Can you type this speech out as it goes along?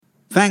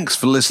Thanks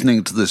for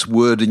listening to this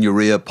Word in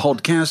Your Ear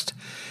podcast.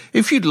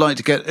 If you'd like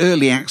to get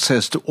early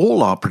access to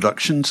all our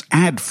productions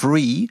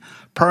ad-free,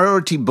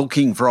 priority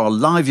booking for our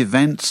live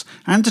events,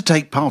 and to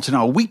take part in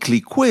our weekly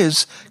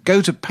quiz,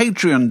 go to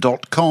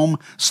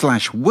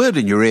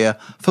patreon.com/wordinyourear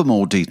for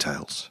more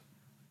details.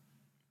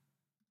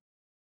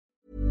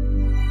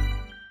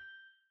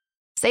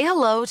 Say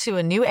hello to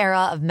a new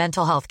era of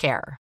mental health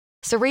care.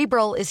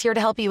 Cerebral is here to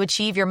help you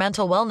achieve your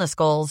mental wellness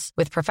goals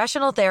with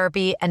professional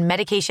therapy and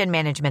medication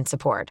management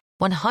support.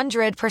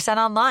 100%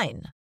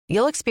 online.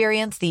 You'll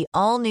experience the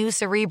all-new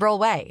Cerebral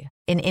Way,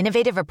 an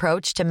innovative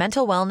approach to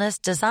mental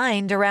wellness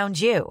designed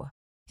around you.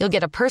 You'll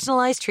get a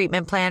personalized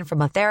treatment plan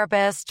from a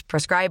therapist,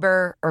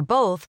 prescriber, or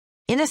both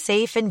in a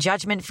safe and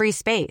judgment-free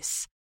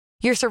space.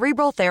 Your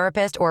Cerebral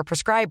therapist or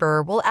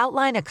prescriber will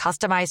outline a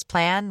customized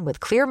plan with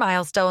clear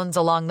milestones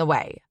along the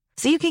way,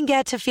 so you can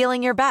get to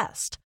feeling your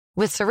best.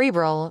 With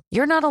Cerebral,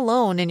 you're not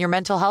alone in your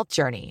mental health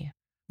journey.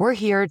 We're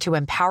here to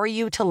empower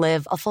you to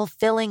live a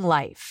fulfilling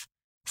life.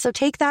 So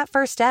take that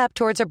first step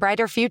towards a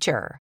brighter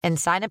future and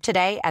sign up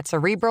today at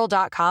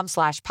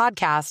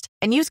Cerebral.com/podcast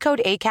and use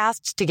code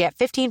ACAST to get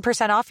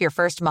 15% off your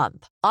first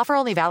month. Offer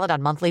only valid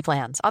on monthly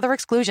plans. Other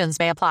exclusions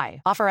may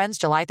apply. Offer ends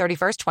July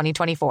 31st,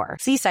 2024.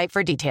 See site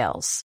for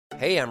details.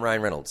 Hey, I'm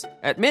Ryan Reynolds.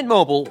 At Mint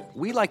Mobile,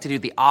 we like to do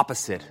the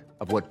opposite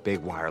of what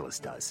Big Wireless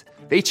does.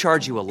 They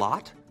charge you a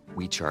lot.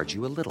 We charge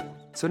you a little.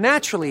 So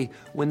naturally,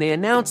 when they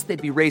announced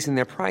they'd be raising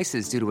their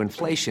prices due to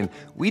inflation,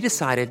 we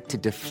decided to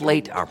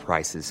deflate our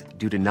prices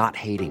due to not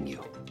hating you.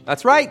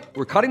 That's right.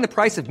 We're cutting the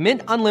price of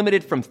Mint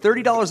Unlimited from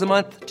 $30 a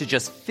month to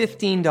just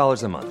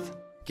 $15 a month.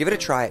 Give it a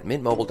try at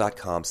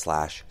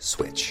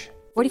mintmobile.com/switch.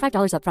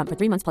 $45 up front for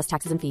 3 months plus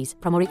taxes and fees.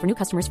 Promo rate for new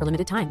customers for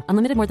limited time.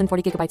 Unlimited more than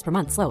 40 gigabytes per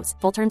month. Slows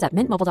full terms at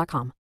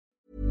mintmobile.com.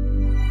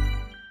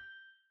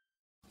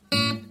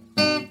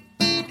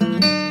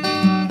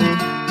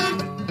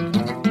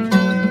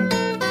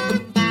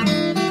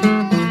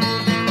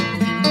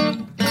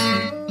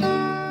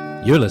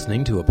 You're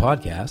listening to a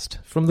podcast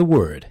from The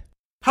Word.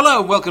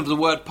 Hello and welcome to the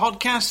Word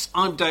Podcast.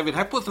 I'm David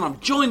Hepworth and I'm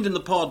joined in the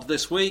pod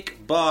this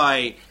week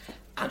by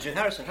Andrew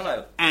Harrison,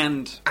 hello.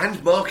 And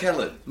Mark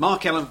Ellen.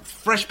 Mark Ellen,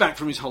 fresh back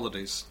from his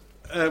holidays.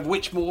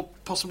 Which more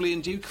possibly in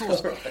due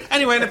course. Right.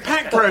 Anyway, in a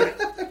packed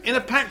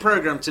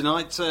program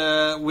tonight,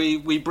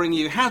 we bring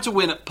you how to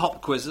win at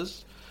pop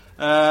quizzes.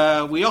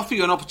 We offer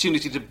you an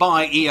opportunity to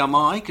buy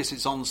EMI because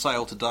it's on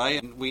sale today,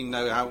 and we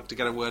know how to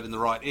get a word in the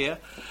right ear.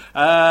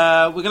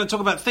 We're going to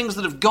talk about things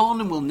that have gone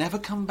and will never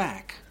come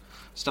back.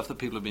 Stuff that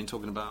people have been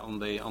talking about on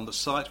the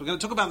site. We're going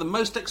to talk about the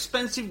most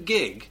expensive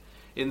gig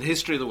in the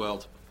history of the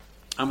world,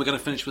 and we're going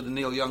to finish with the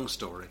Neil Young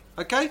story.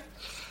 Okay,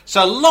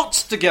 so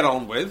lots to get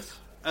on with.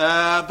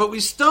 But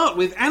we start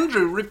with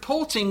Andrew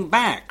reporting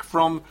back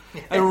from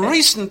a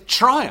recent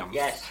triumph,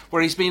 yes,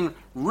 where he's been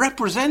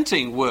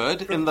representing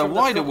Word in the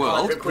wider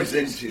world.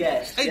 Represented.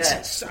 Yes.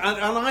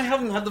 And I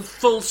haven't had the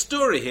full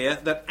story here,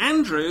 that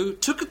Andrew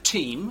took a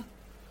team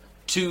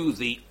to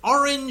the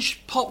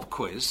Orange Pop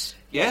Quiz,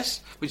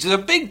 yes, which is a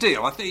big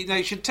deal. I think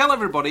you should tell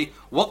everybody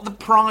what the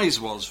prize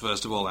was,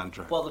 first of all,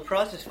 Andrew. Well, the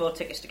prize is 4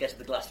 tickets to get to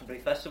the Glastonbury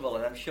Festival,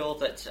 and I'm sure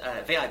that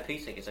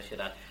VIP tickets, I should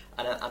add.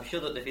 And I'm sure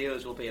that the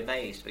viewers will be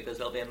amazed because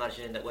they'll be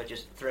imagining that we're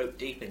just throat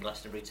deep in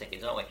Glastonbury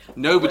tickets, aren't we?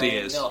 Nobody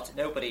is.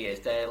 Nobody is.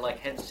 They're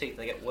like hen's teeth, and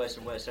they get worse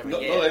and worse every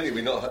year. Not only are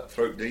we not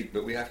throat deep,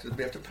 but we have to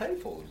pay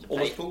for them.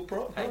 Almost full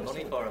price. Pay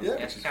money for them. Yeah,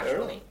 yes, which is cash fair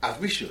money. enough. As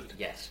we should.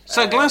 Yes.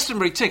 So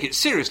Glastonbury tickets,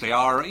 seriously,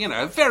 are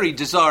a very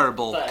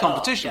desirable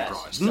competition yes.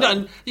 prize. So,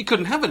 No, you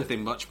couldn't have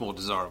anything much more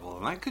desirable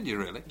than that, could you,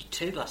 really?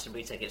 2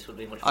 Glastonbury tickets would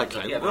be much Okay,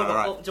 better. Yeah,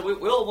 right. So we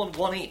all won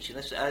one each, and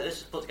this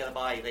is put together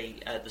by the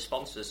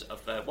sponsors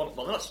of... well,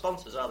 they're not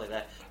sponsors, are they?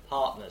 They're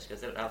partners,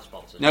 because they don't have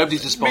sponsors.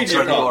 Nobody's a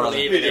sponsor anymore, are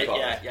they? Media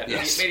partners. Yeah,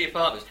 Yes. media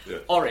partners. Yeah.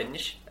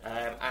 Orange,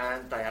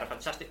 and they had a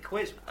fantastic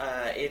quiz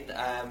in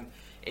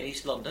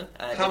East London.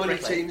 How many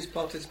Bricklane. teams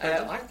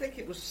participated? I think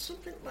it was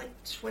something like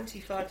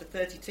 25 to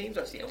 30 teams,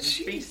 actually. And we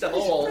Jeez, beat them that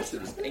is all,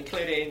 impressive, isn't it?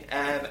 including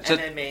So-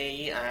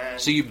 NME. And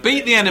So you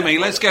beat the enemy.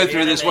 Let's go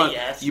through this one.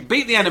 Yes. You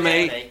beat the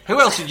enemy. Who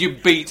else did you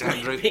beat,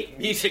 Andrew? We beat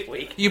Music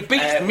Week. You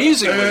beat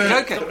Music Week.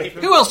 Okay. somebody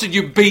from- Who else did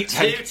you beat?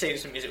 2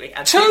 teams from Music Week.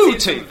 And 2 2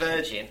 teams teams? from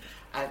Virgin.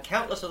 And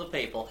countless other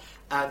people.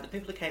 And the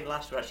people who came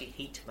last were actually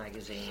Heat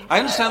magazine. I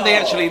understand they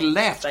actually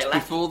left they left.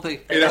 before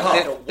the. In a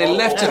half. They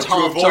left at to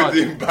half avoid time.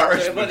 the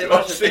embarrassment. Well, they of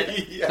must have seeing-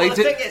 been. yeah. They Well,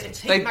 the did- thing is, it's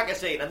Heat they-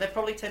 magazine, and they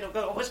probably tend to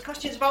go, "Oh, there's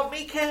questions about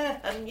Mika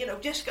and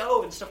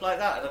disco and stuff like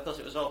that." And of course,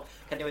 it was all,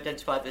 "Can you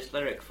identify this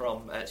lyric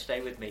from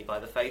 "Stay With Me" by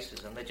the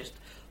Faces?" And they just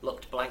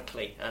looked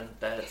blankly and.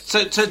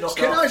 So snuck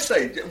Can off. I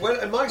say, well,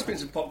 in my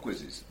experience of pop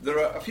quizzes, there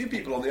are a few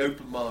people on the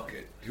open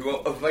market who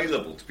are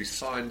available to be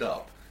signed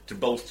up to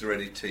bolster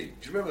any team.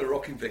 Do you remember the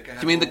Rocking Vicar?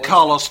 You mean the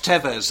Carlos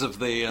Tevez of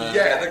the?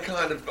 Yeah, the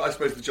kind of, I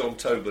suppose, the John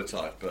Tobler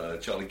type,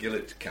 Charlie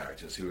Gillett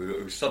characters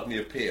who suddenly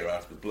appear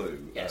out of the blue.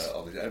 Yes.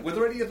 Were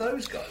there any of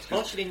those guys? Well,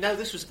 actually, no.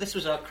 This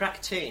was our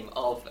crack team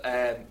of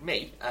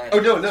me. Oh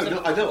no,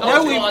 I know.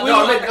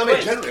 I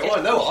mean generally. Oh,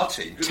 I know our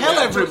team. Tell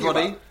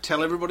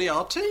everybody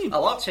our team.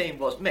 Oh, our team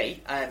was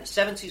me,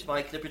 70s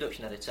Mike, the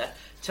production editor,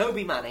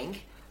 Toby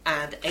Manning,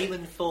 and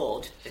Eamon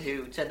Ford,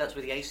 who turned out to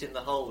be the ace in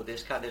the hole with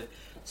this kind of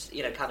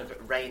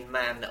Rain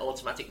Man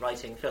automatic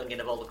writing, filling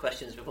in of all the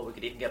questions before we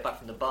could even get back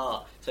from the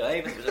bar. So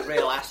Eamon was a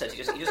real asset. He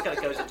just kind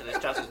of goes into this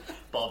chat as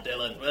Bob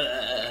Dylan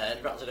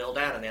and rattles it all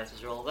down, and the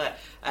answers are all there.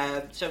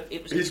 So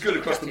it was. He's good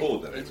across the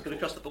board, then. He's good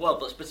across the board,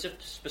 but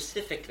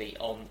specifically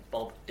on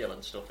Bob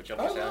Dylan stuff, which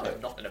obviously I know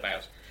nothing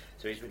about.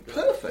 So he's been good.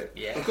 Perfect.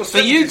 Yeah. Of course,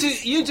 But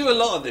you do a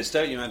lot of this,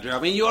 don't you, Andrew?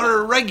 I mean, you are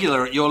a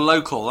regular at your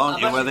local,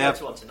 aren't you? I'm where they have.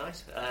 to one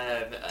tonight,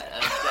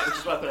 which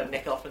is why I'm going to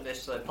nick off in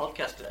this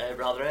podcast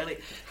rather early.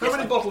 How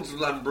many bottles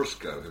of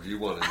Lambrusco have you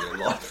won in your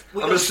life?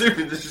 I'm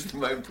assuming this is the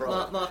main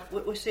prize. Mark,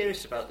 we're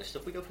serious about this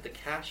stuff. We go for the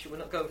cash. We're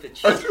not going for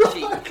cheap.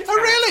 Oh,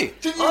 really?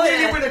 Did you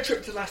really win a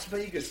trip to Las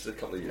Vegas a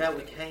couple of years No, ago?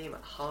 we came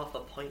half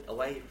a point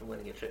away from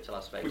winning a trip to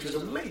Las Vegas. Which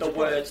was a major the prize.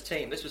 Words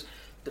team. This was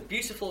the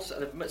beautiful.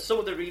 Some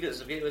of the readers,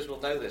 the viewers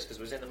will know this because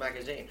it was in the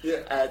magazine.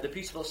 Yeah. The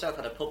Beautiful South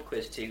had a pub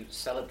quiz to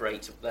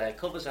celebrate their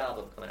covers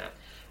album coming out.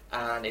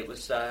 And it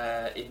was,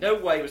 in no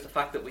way was the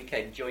fact that we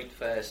came joint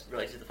first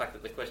related to the fact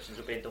that the questions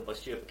were being done by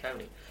Stuart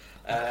McConey.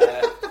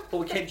 But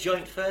we came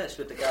joint first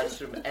with the guys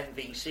from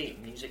MVC,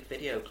 Music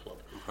Video Club.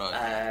 Right.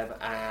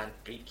 And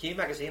beat Q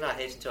Magazine, I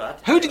hasten to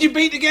add. Who did you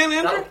beat again,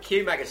 Andrew? No,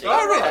 Q Magazine.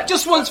 Oh, right.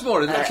 Just once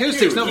more. The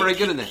acoustic's not very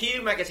good in it.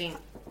 Q Magazine,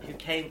 who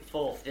came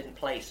fourth, didn't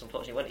place,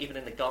 unfortunately. Weren't even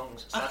in the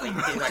gongs, sadly.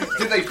 Q Magazine.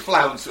 Did they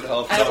flounce at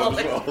half time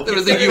as well? There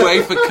was the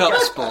UEFA Cup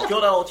spot.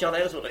 Good old John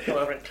Aylesworth would come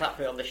over and clap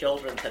me on the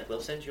shoulder and said, "We'll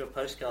send you a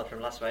postcard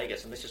from Las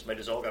Vegas," and this just made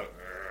us all go.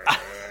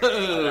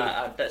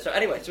 So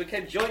anyway, so we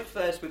came joint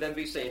first with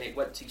MVC, and it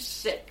went to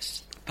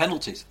 6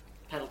 Penalties.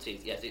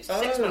 penalties. Yes, it's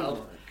 6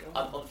 penalties.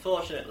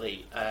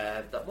 Unfortunately,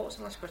 what was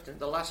the last question?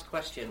 The last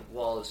question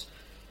was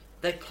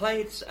they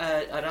played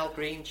an Al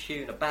Green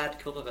tune, a bad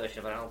cover version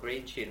of an Al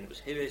Green tune. It was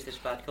 "Who is this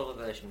bad cover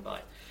version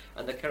by?"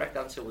 And the correct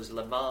answer was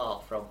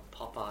Lamar from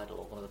Pop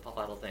Idol, one of the Pop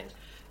Idol things.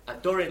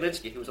 And Dorian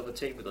Lynskey, who was on the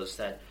team with us,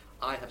 said,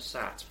 "I have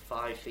sat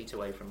 5 feet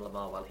away from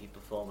Lamar while he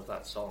performed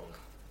that song."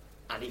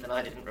 And even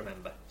I didn't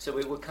remember. So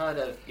we were kind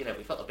of,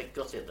 we felt a bit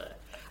gutted there.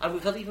 And we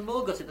felt even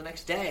more gutted the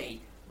next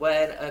day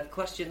when a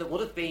question that would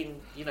have been,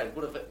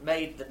 would have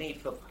made the need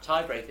for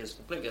tiebreakers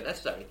completely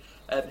unnecessary.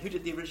 Who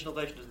did the original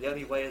version of The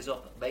Only Way Is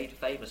Up, made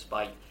famous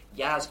by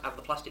Yaz and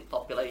the Plastic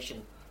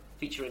Population,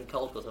 featuring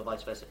Coldcut or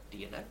vice versa? Do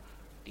you know?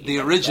 The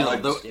original. I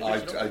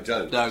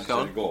don't. No, go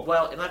on.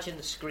 Well, imagine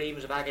the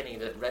screams of agony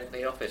that rent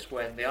the office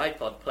when the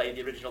iPod played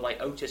the original by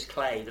Otis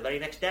Clay the very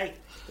next day.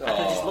 I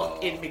could just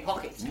look in my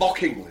pocket.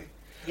 Mockingly.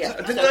 Yeah.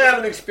 Didn't they have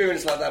an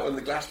experience like that when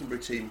the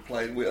Glastonbury team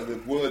played,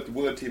 the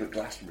word team at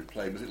Glastonbury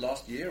played? Was it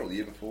last year or the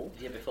year before?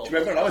 The year before. Do you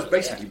remember? And I was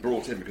basically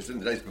brought in because in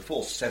the days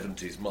before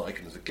 70s Mike,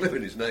 and there's a clue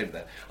in his name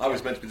there, I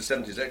was meant to be the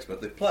 70s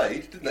expert. They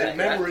played, didn't they? Yeah,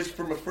 Memories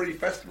from a Free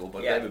Festival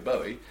by David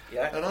Bowie.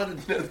 Yeah. And I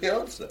didn't know the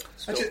answer.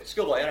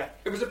 Schoolboy era.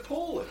 It was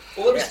appalling.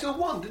 Although we still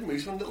won, didn't we?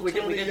 We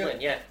did win,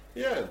 yeah.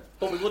 Yeah.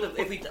 But we would have,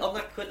 if we on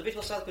that the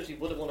Beautiful South quiz, we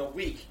would have won a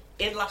week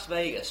in Las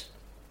Vegas.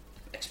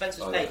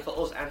 Expenses paid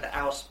for us and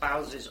our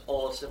spouses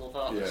or civil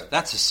partners. Yeah.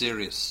 That's a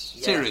serious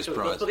So,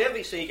 prize. But the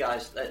NBC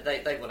guys,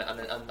 they won it,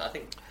 and I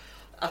think,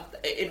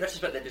 in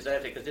retrospect, they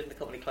deserved it because didn't the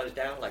company close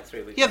down like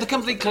 3 weeks? Yeah, the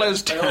company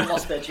closed They down. all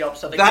lost their jobs.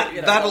 So they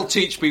That'll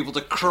teach people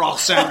to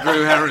cross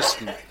Andrew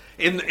Harrison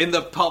in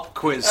the pop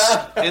quiz.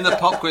 In the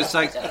pop quiz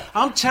saying,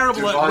 I'm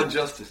terrible Divine at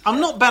justice. I'm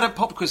not bad at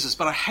pop quizzes,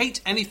 but I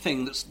hate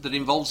anything that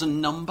involves a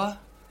number.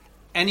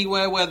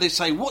 Anywhere where they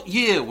say, what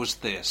year was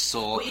this?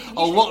 Or Well, you can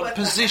or usually what work that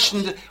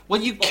position... out.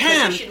 Well, you What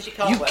can. positions you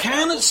can't You work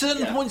can out. at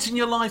certain Yeah. points in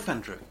your life,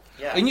 Andrew.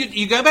 Yeah. And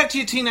you go back to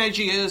your teenage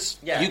years,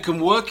 Yeah. you can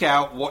work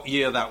out what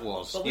year that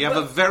was. Well, You have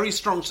a very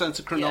strong sense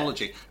of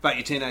chronology about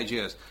your teenage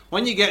years.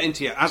 When you get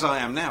into as I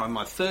am now, in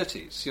my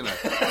 30s,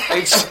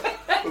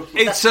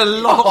 it's a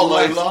lot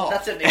less...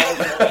 That's in the old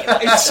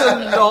one. It's a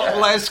lot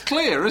less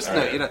clear, isn't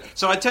it?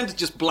 So I tend to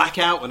just black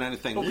out when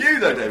anything... You,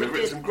 though, David, have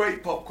written some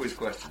great pop quiz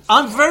questions.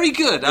 I'm very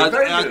good. You're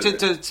very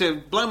good at To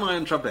blow my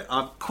own trumpet,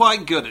 I'm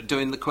quite good at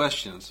doing the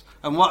questions.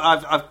 And what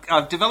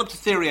I've developed a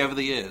theory over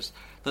the years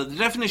that the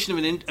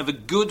definition of a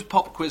good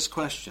pop quiz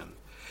question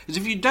is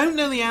if you don't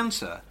know the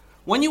answer,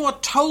 when you are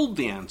told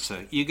the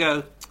answer, you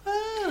go,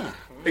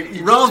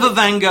 rather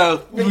than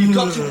go, No, you've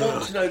got to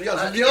want to know the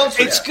answer. The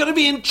answer it's going to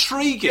be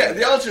intriguing. Yeah,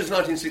 the answer is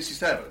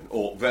 1967,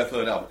 or their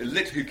third album.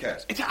 Who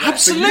cares?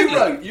 Absolutely.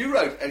 But you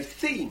wrote a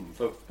theme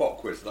for Pop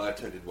Quiz that I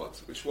attended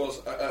once, which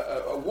was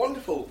a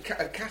wonderful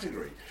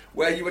category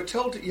where you were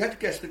told you had to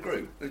guess the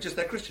group. They're just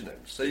their Christian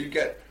names. So you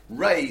get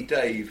Ray,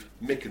 Dave,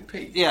 Mick and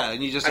Pete. Yeah,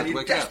 and you just have to you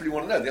work it out. desperately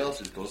want to know. The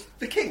answer is, of course,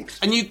 the Kinks.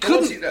 And you The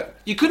ones couldn't, you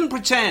know. couldn't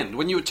pretend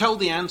when you were told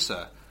the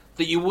answer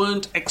that you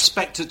weren't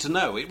expected to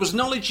know. It was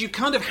knowledge you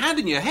kind of had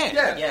in your head.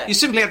 Yeah. Yeah. You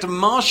simply had to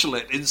marshal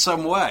it in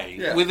some way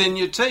Yeah. within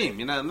your team,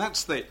 and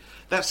that's the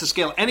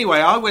skill. Anyway,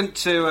 I went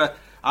to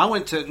I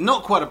went to,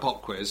 not quite a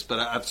pop quiz, but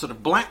a sort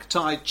of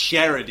black-tie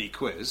charity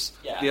quiz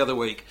the other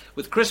week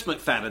with Chris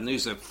McFadden,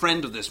 who's a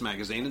friend of this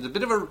magazine, and a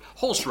bit of a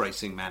horse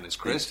racing man is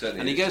Chris.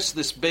 And he goes to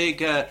this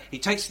big, he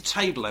takes the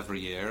table every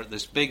year at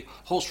this big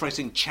horse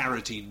racing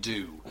charity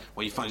do,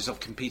 where you find yourself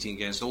competing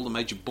against all the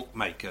major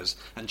bookmakers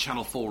and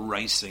Channel 4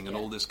 racing and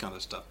all this kind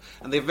of stuff.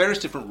 And they have various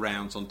different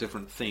rounds on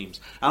different themes.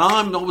 And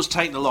I'm always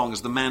taken along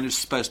as the man who's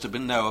supposed to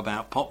know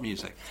about pop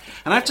music.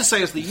 And I have to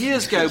say, as the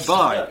years go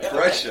by...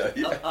 Pressure,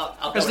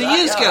 As the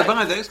years go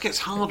by, this gets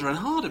harder and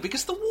harder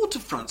because the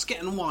waterfront's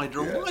getting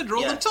wider and wider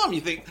all the time.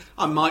 You think,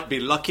 I might be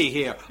lucky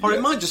here, or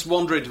it might just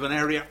wander into an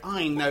area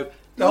I know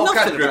the whole nothing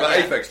category about.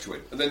 about Aphex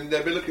Twin, and then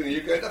they'll be looking at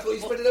you going, I thought you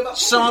supposed to know about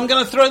So I'm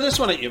going to throw this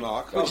one at you,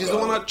 Mark, which is the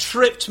God. one that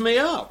tripped me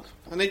up,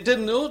 and it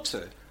didn't ought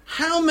to.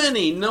 How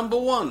many number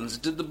ones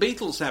did the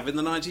Beatles have in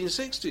the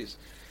 1960s?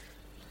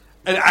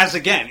 And as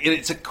again,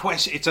 it's a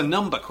question, it's a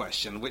number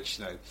question, which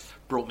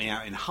brought me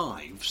out in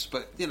hives,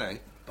 but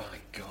My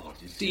God,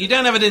 you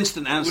don't have an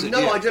instant answer.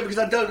 Well, no, I don't, because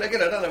I don't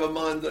have a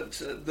mind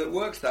that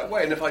works that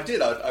way. And if I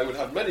did, I would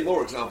have many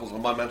more examples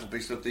on my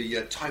mantelpiece of the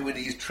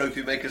Taiwanese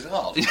trophy maker's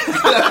art.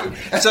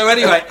 So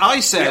anyway, I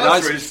said, The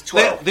answer is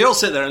 12. They all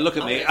sit there and look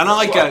at me, and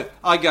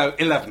I go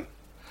 11,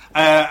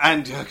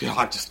 and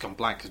I just come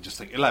blank and just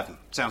think 11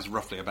 sounds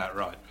roughly about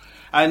right.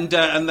 And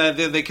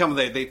they come,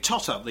 they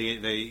tot up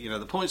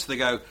the points. They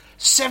go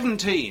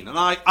 17, and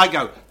I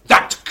go,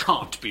 that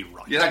can't be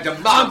right. You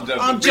demand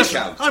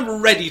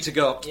I'm ready to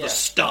go up to the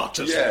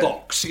starters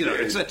box.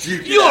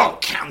 You're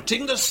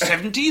counting the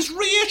 70s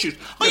reissues.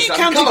 Are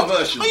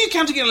you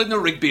counting Eleanor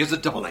Rigby as a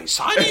double A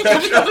side? Are you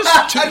counting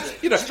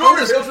it as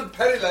Strawberry Fields and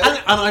Penny Lane.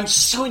 And I'm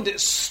so into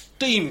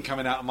steam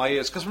coming out of my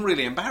ears because I'm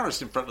really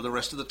embarrassed in front of the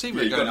rest of the team.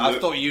 I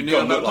thought you knew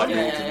about like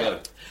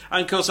that.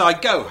 And of course, I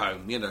go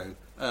home, and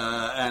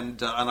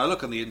I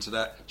look on the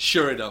internet.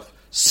 Sure enough,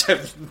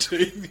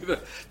 17.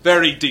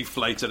 Very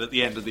deflated at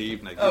the end of the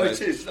evening.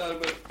 It is.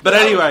 But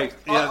anyway,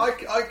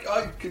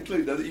 I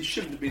conclude though that you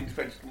shouldn't have been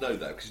expected to know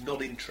that because it's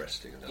not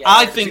interesting enough.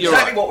 I think you're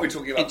exactly right. what we're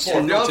talking about. It's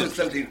The not answer to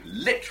 17,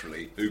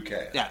 literally, who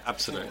cares? Yeah,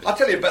 absolutely. I'll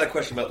tell you a better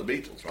question about the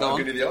Beatles. Right? Go I'll on.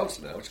 give you the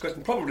answer now. It's a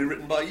question probably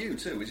written by you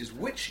too, which is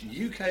which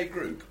UK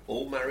group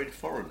all married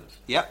foreigners?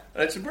 Yep.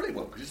 And it's a brilliant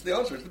one because the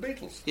answer is the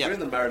Beatles. Yep. Three of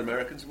them married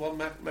Americans and one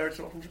married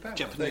someone from Japan.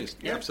 Japanese.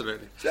 Yeah,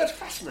 Absolutely. So that's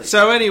fascinating.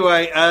 So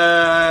anyway,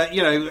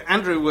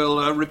 Andrew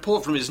will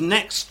report from his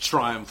next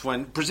triumph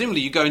when presumably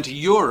you go into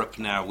Europe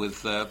now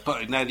with now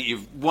that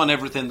you've won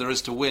everything there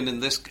is to win in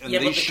these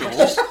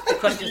shores. The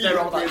questions there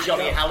are all about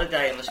Johnny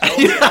Halliday and the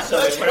Scorpions, so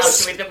we're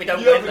out, we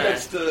don't win there.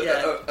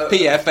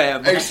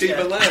 PFM. AC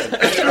Milan.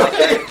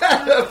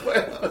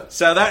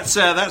 So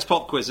that's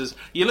pop quizzes.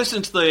 You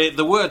listen to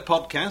the Word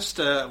podcast,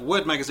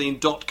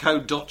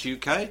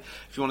 wordmagazine.co.uk.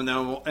 If you want to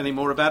know any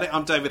more about it,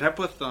 I'm David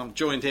Hepworth. I'm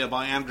joined here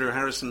by Andrew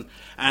Harrison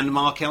and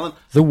Mark Ellen.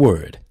 The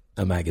Word,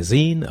 a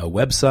magazine, a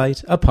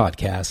website, a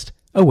podcast,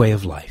 a way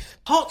of life.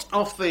 Hot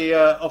off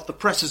the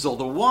presses or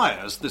the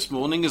wires this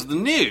morning is the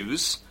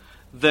news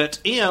that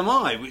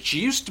EMI, which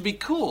used to be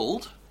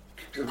called...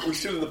 We're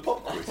still in the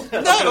pop quiz.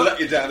 No, let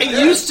you down it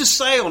again. used to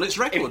say on its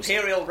records...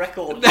 Imperial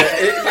Record.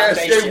 Yes,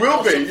 it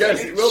will be.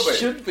 Yes, it will be.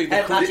 Should be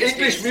The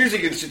English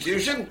Music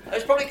Institution.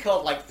 It's probably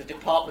called like the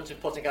Department of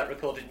Putting Out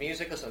Recorded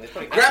Music or something. It's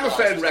probably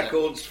Gramophone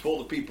records for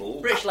the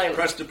people. British Leyland.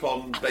 Pressed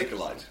upon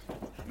Bakelite.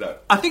 No.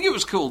 I think it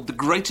was called the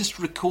greatest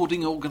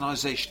recording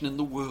organisation in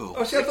the world.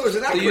 Oh, see, I thought it was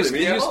an acronym.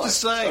 They used EMI. to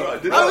say. Oh,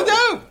 right,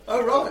 No.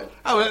 Oh, right.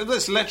 Oh, well,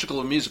 that's Electrical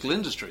and Musical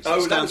Industries. Oh,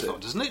 It stands that for,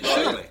 was it. doesn't it? Right.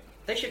 Surely.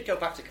 They should go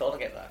back to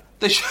calling it that.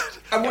 They should.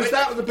 And was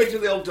that the picture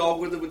of the old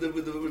dog with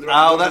the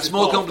Oh, that's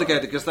more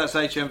complicated because that's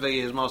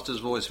HMV, his master's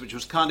voice, which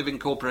was kind of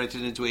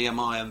incorporated into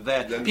EMI, and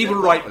there Then people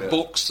get write that, yeah.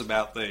 books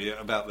about the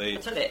I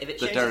tell you, if it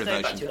the changes the name back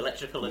derivation. to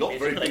electrical and Not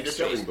very musical big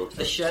selling industries, books,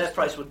 the share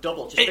price would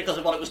double just because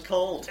of what it was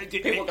called.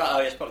 People go, oh,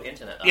 it's probably the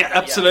internet. Yeah,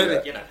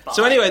 absolutely.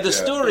 So anyway, the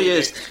story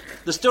is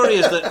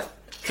that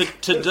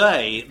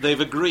today they've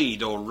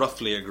agreed, or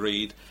roughly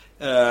agreed,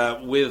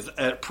 with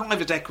a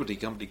private equity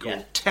company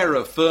called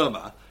Terra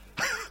Firma.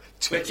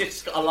 Which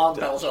it's got alarm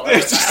bells on.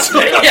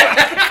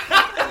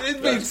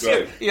 It means,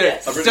 great.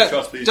 Yes. I really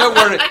trust these.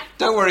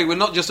 don't worry. We're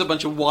not just a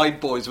bunch of wide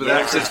boys with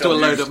access to a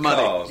load of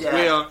money. Cars.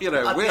 We are,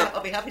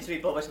 I'd be happy to be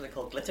bought by something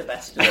called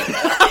Glitterbest.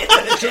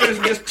 So it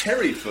isn't just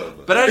Terry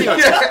Firma. But anyway,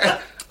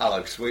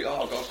 Hello, sweet.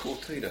 Oh, I've got a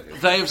Cortina here.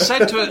 they have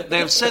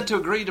said to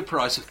agreed a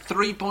price of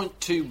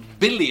 £3.2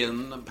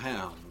 billion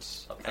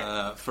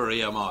for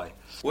EMI.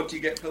 What do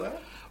you get for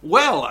that?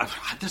 Well,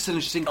 that's an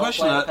interesting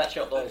question. Coldplay, the Pet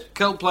Shop Boys.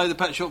 Coldplay, the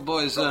Pet Shop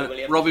Boys, Robbie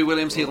Williams. Robbie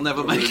Williams, he'll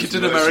never Robbie make it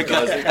in Williams America,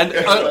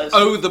 merchandising.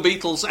 and the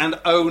Beatles and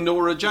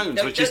Nora Jones,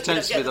 No, which you is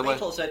tends to be the way.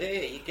 Beatles, so do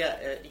you?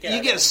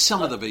 You get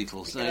some of the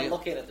Beatles, You don't get you? a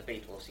look in at the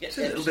Beatles. You get It's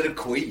a little bit of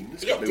Queen.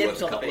 It's You got to get be worth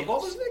dibs a on the couple of Beatles.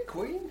 bob, isn't it,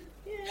 Queen?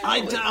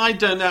 I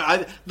don't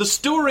know. The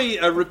story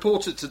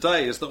reported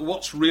today is that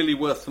what's really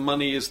worth the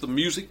money is the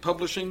music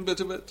publishing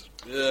bit of it.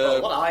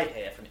 Well, what I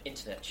hear from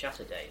internet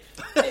chatter,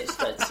 Dave, is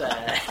that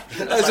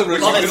That's a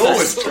really- You can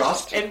always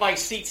trust. in my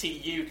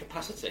CTU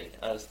capacity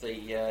as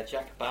the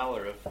Jack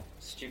Bauer of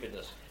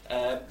stupidness,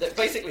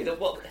 Basically,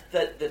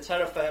 the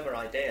terra firma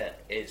idea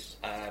is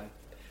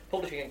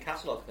publishing and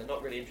catalogue. They're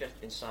not really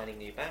interested in signing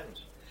new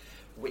bands,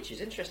 which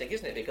is interesting,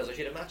 isn't it? Because I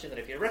should imagine that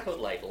if you're a record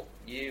label,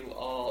 you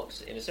are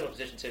in a similar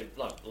position to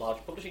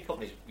large publishing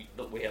companies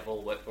that we have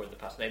all worked for in the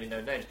past, naming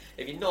no names.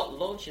 If you're not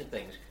launching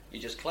things,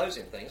 you're just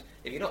closing things.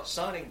 If you're not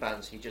signing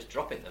bands, you're just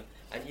dropping them,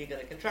 and you're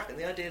going to contract. And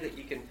the idea that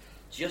you can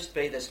just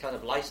be this kind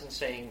of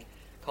licensing,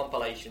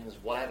 compilations,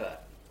 whatever,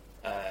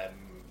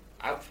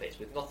 outfit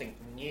with nothing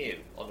new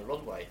on the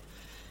runway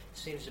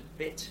seems a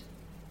bit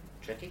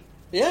tricky.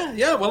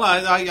 Yeah. Well,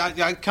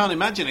 I can't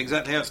imagine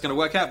exactly how it's going to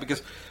work out,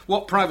 because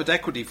what private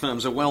equity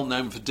firms are well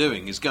known for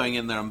doing is going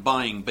in there and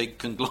buying big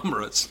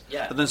conglomerates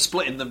and then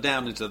splitting them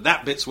down into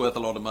that bit's worth a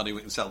lot of money, we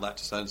can sell that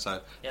to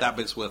so-and-so, that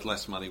bit's worth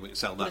less money, we can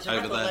sell that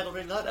over there. Well, label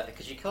really like that,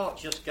 because you can't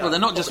just go... Well, they're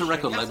not just a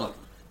record label.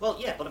 Well,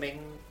 yeah, but I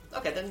mean,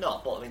 okay, they're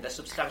not, but I mean, they're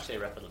substantially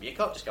a record label. You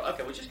can't just go,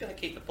 okay, we're just going to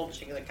keep the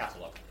publishing and the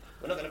catalogue.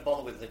 We're not going to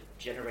bother with the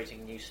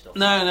generating new stuff.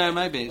 No,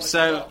 maybe.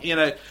 So,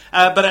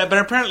 but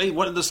apparently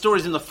one of the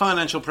stories in the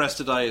financial press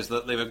today is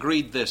that they've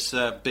agreed this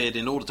bid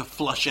in order to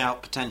flush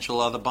out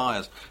potential other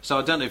buyers. So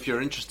I don't know if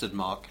you're interested,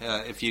 Mark,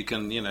 if you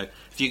can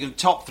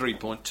top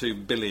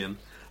 3.2 billion,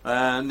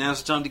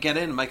 now's the time to get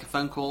in and make a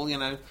phone call,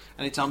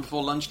 any time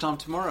before lunchtime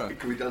tomorrow. It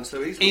could be done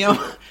so easily.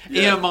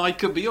 EMI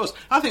could be yours.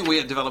 I think we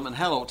at Development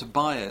Hell ought to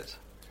buy it.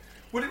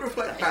 Would it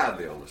reflect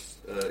badly on us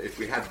if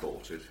we had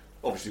bought it?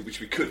 Obviously, which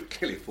we could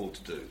clearly afford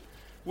to do.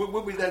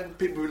 Would we then,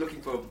 people who are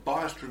looking for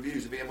biased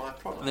reviews of EMI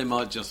products? They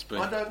might just be.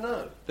 I don't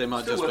know. They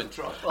might Still just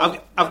be. Well,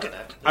 I've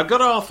got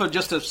to offer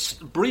just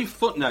a brief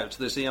footnote to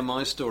this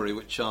EMI story,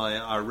 which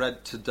I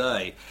read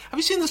today. Have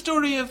you seen the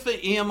story of the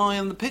EMI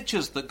and the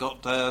pictures that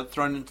got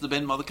thrown into the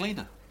bin by the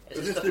cleaner?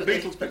 Is this the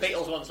Beatles The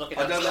Beatles one's looking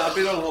I don't know. I've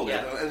been on holiday.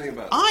 I don't know anything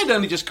about it. I'd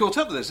only just caught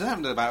up with this. It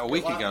happened about a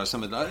week ago or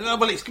something.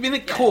 Well, it's been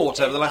in court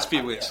over the last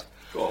few weeks.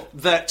 Go on.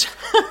 That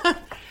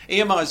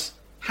EMI's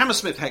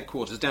Hammersmith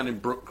headquarters down in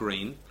Brook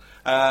Green,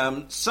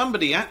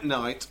 somebody at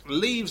night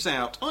leaves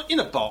out, in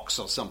a box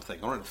or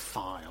something, or in a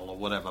file or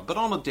whatever, but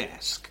on a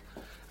desk,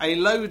 a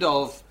load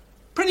of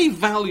pretty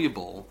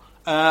valuable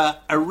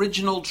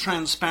original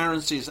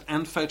transparencies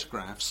and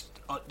photographs,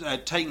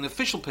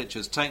 official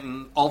pictures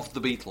taken of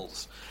the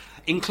Beatles,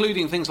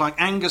 including things like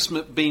Angus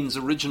McBean's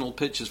original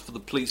pictures for the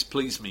Please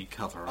Please Me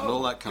cover and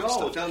all that kind of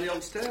stuff. Down the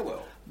old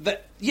stairwell.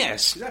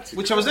 Yes,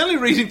 which I was only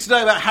reading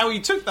today about how he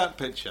took that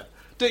picture.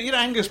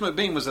 Angus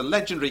McBean was a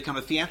legendary kind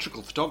of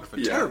theatrical photographer,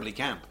 terribly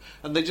camp,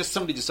 and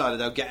somebody decided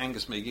they'll get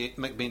Angus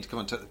McBean to come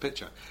and take the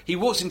picture. He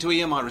walks into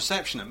EMI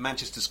reception at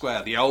Manchester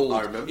Square, the old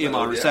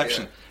EMI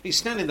reception. He's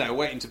standing there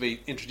waiting to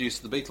be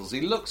introduced to the Beatles. He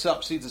looks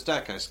up, sees the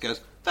staircase,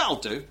 goes, "That'll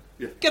do.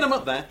 Get him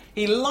up there."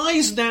 He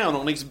lies down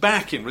on his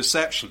back in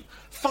reception,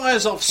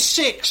 fires off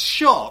 6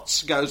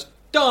 shots, goes,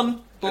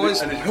 "Done,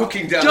 boys." And is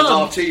hooking down a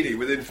martini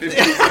within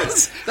 15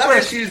 minutes. That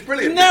actually is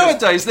brilliant.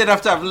 Nowadays, they'd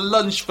have to have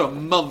lunch for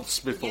months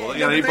before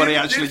anybody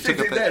actually took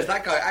a picture.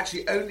 That guy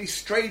actually only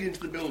strayed into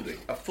the building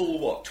a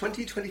full,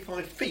 20,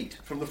 25 feet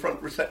from the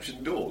front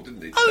reception door,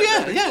 didn't he?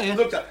 Oh, yeah.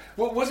 Looked at.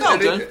 Well, was it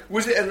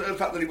the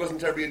fact that he wasn't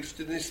terribly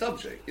interested in his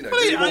subject?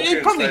 He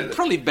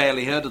probably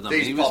barely heard of them.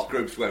 These pop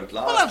groups won't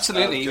last. Well,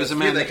 absolutely. He was a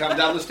man. Here they come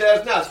down the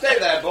stairs now. Stay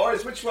there,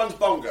 boys. Which one's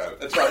bongo?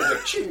 That's right.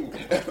 It's a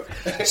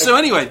ching. So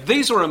anyway,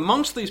 these were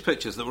amongst these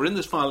pictures that were in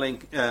this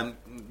filing.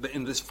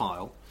 In this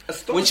file,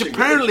 which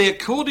apparently,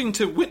 according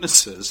to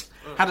witnesses,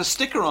 had a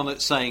sticker on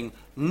it saying,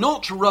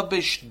 "Not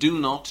rubbish, do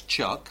not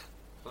chuck."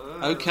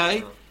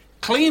 Okay?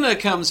 Cleaner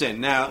comes in.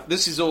 Now,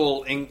 this is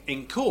all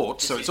in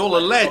court, so it's all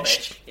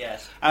alleged.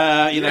 Yes.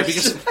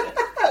 Because...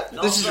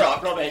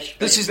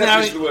 This is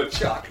now the word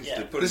chuck.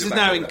 This is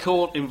now in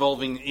court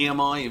involving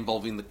EMI,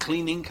 involving the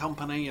cleaning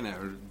company,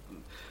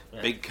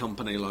 big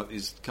company like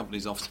these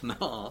companies often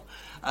are.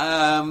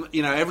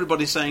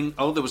 Everybody's saying,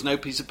 there was no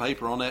piece of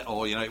paper on it,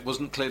 or, it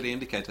wasn't clearly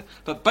indicated.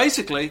 But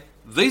basically,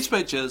 these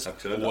pictures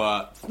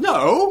were...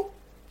 No!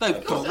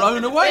 They've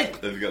thrown away.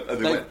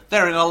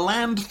 They're in a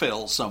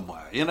landfill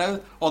somewhere,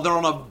 or they're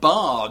on a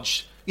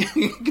barge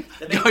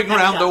going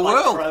around the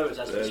world.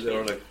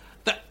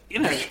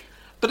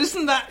 But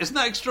isn't that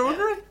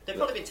extraordinary? Yeah. They've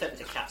probably been turned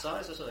into cat's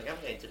eyes or something,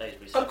 haven't they, in today's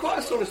research? I'm quite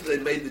astonished that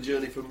they made the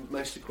journey from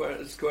Manchester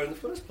Square in the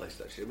first place,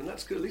 actually. I mean,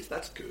 that's good. At least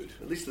that's good.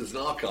 At least there's an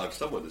archive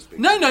somewhere that's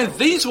been... No,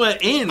 these were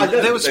in.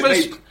 They were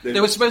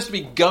supposed to be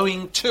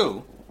going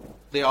to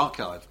the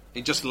archive.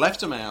 He just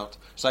left them out,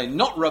 saying,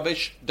 "Not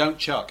rubbish, don't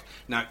chuck."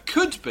 Now, it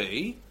could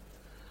be...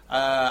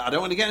 I don't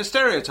want to get into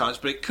stereotypes,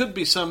 but it could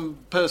be some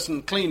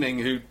person cleaning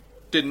who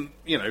didn't,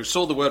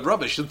 saw the word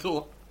rubbish and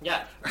thought...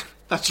 Yeah.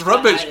 That's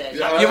rubbish. You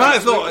might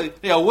have thought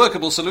a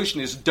workable solution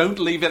is don't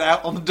leave it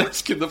out on the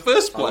desk in the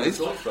first place.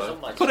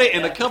 Put it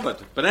in a cupboard.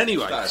 But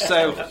anyway,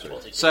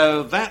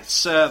 so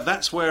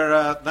that's where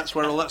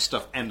all that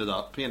stuff ended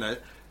up.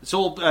 It's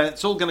all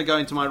going to go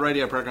into my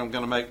radio program I'm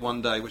going to make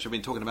one day, which I've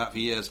been talking about for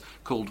years,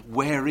 called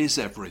 "Where Is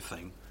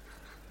Everything?"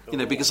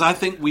 Because I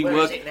think we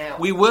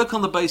work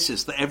on the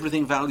basis that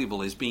everything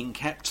valuable is being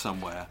kept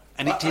somewhere,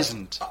 and it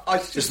isn't. I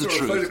just saw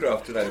a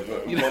photograph today.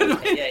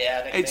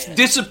 It's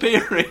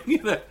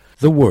disappearing.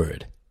 The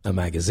Word A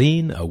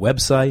magazine, a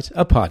website,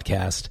 a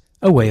podcast,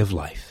 a way of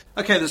life.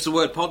 Okay, this is the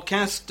Word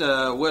Podcast,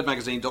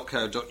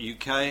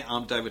 wordmagazine.co.uk.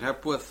 I'm David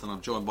Hepworth, and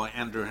I'm joined by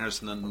Andrew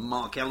Harrison and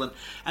Mark Ellen.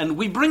 And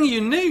we bring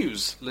you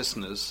news,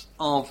 listeners,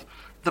 of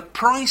the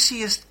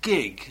priciest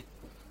gig,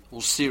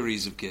 or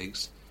series of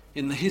gigs,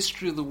 in the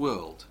history of the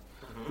world,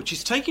 which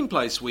is taking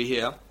place, we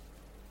hear,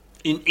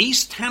 in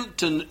East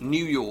Hampton,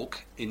 New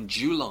York, in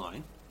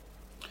July.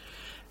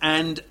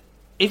 And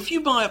if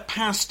you buy a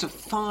pass to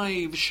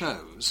 5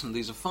 shows, and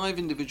these are 5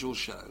 individual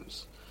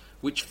shows,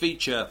 which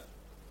feature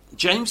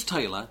James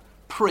Taylor,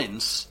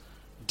 Prince,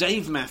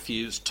 Dave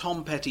Matthews,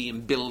 Tom Petty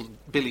and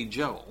Billy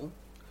Joel,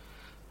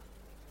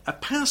 a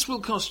pass will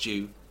cost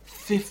you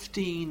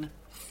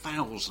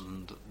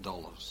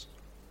 $15,000.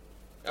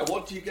 And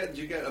what do you get?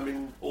 Do you get, I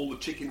mean, all the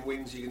chicken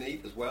wings you can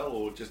eat as well,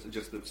 or just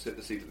the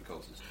seat of the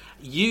concert?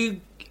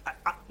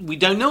 We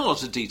don't know a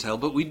lot of detail,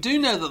 but we do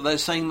know that they're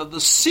saying that the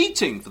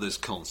seating for this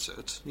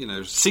concert,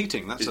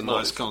 seating, that's a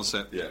nice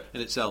concept in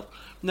itself,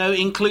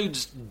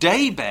 includes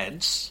day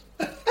beds,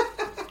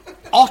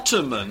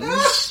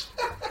 ottomans,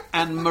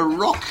 and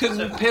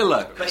Moroccan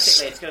pillows.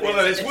 Basically, it's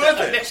going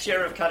to be a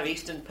mixture of kind of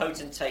Eastern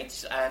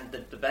potentates and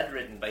the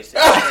bedridden,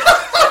 basically.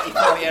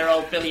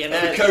 34-year-old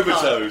billionaires. And the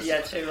comatose.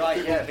 Yeah, too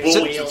right. Yeah,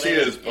 Ball to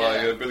Tears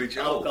by Billy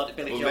Joel. Oh God,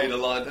 Billy Joel. Or Nina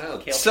Lying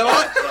Down. So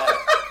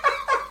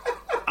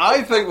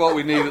I think what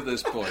we need at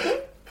this point,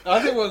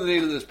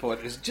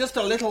 is just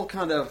a little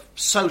kind of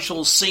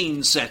social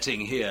scene setting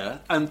here,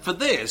 and for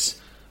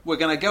this, we're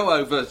going to go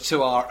over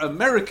to our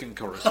American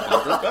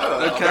correspondent.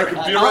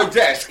 American Bureau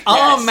desk.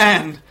 Our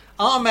man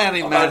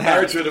in Manhattan.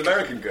 Married to an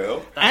American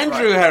girl.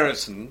 Andrew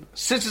Harrison,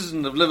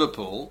 citizen of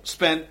Liverpool,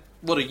 spent,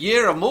 a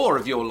year or more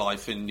of your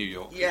life in New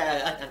York?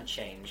 Yeah, and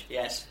change,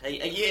 yes. A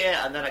year,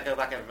 and then I go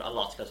back a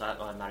lot, because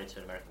I'm married to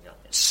an American girl.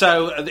 Yes.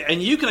 So,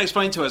 and you can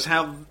explain to us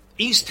how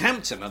East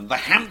Hampton and the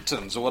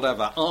Hamptons or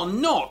whatever are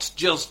not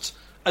just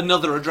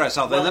another address,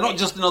 are they? Well, they're not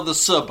just another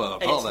suburb, are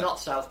they? It's not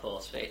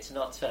Southport. It's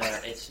not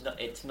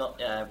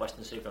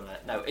Western Superman.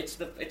 No, it's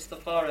the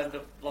far end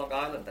of Long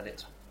Island, and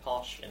it's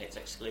posh and it's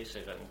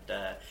exclusive, and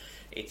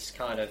it's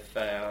kind of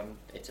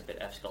it's a bit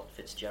F. Scott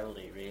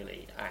Fitzgerald-y,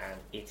 really, and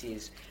it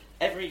is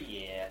every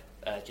year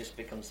just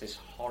becomes this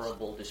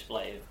horrible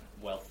display of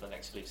wealth and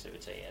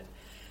exclusivity, and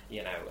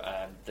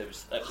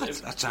there's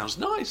that sounds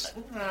nice.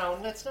 No,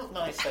 that's not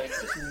nice. So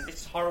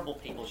it's horrible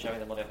people showing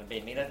them what they've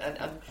been.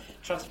 And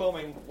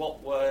transforming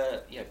what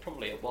were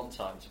probably at one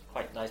time some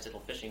quite nice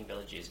little fishing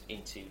villages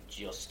into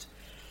just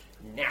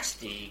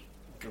nasty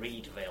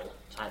Greedville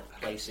type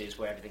places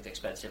where everything's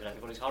expensive and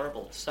everybody's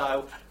horrible.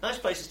 So nice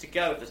places to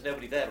go if there's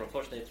nobody there, but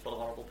unfortunately it's full of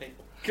horrible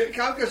people. Can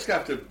I just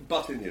have to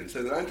butt in here and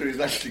say that Andrew is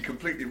actually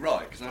completely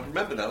right, because I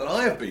remember now that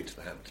I have been to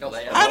the Hamptons.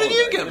 How did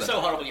you get there? So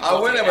horrible. I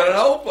went there with an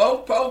old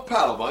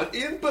pal of mine,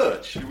 Ian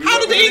Birch. How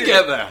did he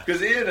get there?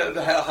 Because Ian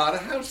had a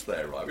house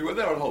there, right? We went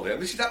there on holiday,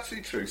 and this is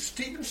absolutely true.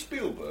 Steven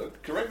Spielberg,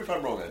 correct me if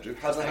I'm wrong, Andrew,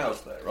 has a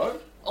house there, right?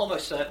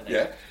 Almost certainly.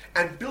 Yeah.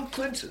 And Bill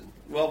Clinton,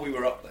 while we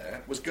were up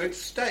there, was going to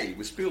stay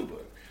with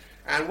Spielberg.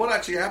 And what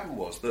actually happened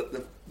was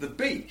that the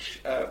beach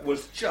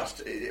was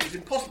just, it was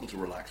impossible to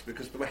relax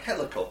because there were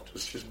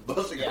helicopters just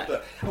buzzing up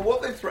there. And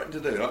what they threatened to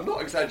do, and I'm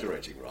not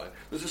exaggerating, right,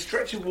 there's a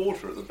stretch of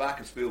water at the back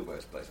of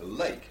Spielberg's place, a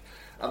lake,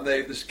 and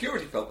the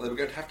security felt that they were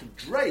going to have to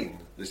drain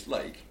this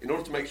lake in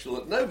order to make sure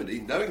that nobody,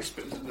 knowing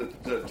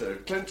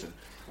that Clinton,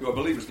 who I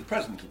believe was the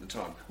president at the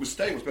time, was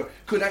staying with Spielberg,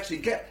 could actually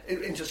get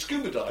into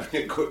scuba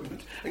diving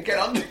equipment and get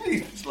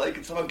underneath this lake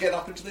and somehow get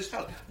up into this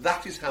house.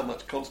 That is how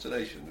much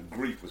consternation and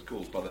grief was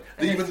caused by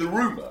even the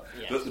rumour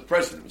that the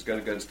president was going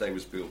to go and stay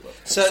with Spielberg.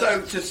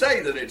 So to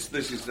say that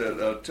this is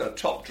a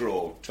top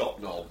drawer,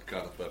 top knob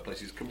kind of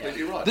place is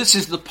completely right. This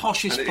is the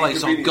poshest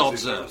place on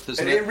God's earth,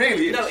 isn't it? It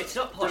really is. No, it's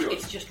not posh,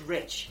 it's just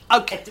rich.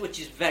 Okay. Which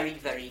is very,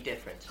 very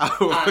different.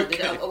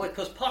 Okay.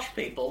 Because posh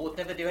people would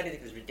never do anything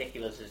as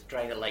ridiculous as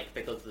drain a lake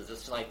because there's a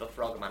sniper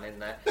frogman in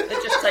there. They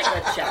just take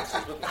their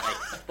chances, wouldn't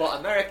they?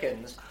 But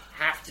Americans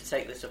have to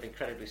take this up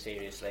incredibly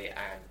seriously and,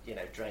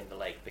 drain the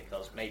lake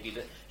because maybe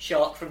the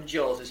shark from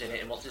Jaws is in it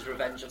and wants his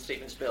revenge on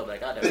Steven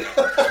Spielberg. I don't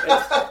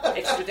know.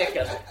 It's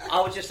ridiculous.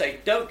 I would just say,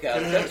 don't go.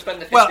 Don't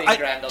spend the 15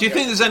 grand on do you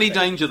think there's any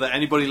danger that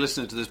anybody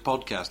listening to this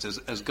podcast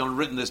has gone and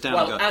written this down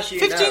and gone,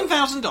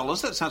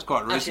 $15,000? That sounds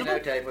quite reasonable. As you know,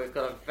 Dave, we've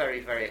got a very,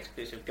 very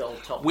exclusive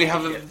gold top. We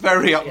have a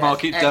very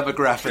upmarket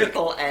demographic.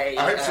 AAA.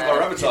 I hope some of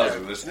our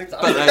advertisers are listening.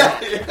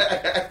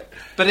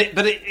 But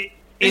it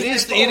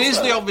is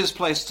the obvious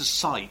place to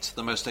cite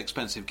the most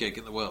expensive gig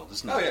in the world,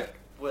 isn't it? Oh,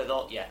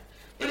 yeah.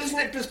 But isn't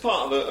it just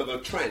part of a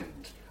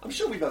trend? I'm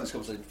sure we've had this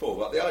conversation before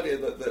about the idea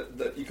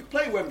that you could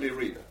play Wembley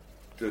Arena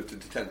to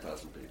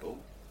 10,000 people,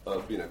 for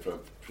 £100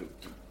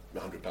 a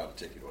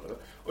ticket or whatever,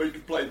 or you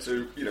could play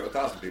to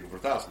 1,000 people for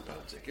 £1,000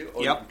 a ticket,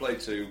 or you can play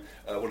to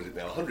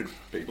 100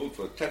 people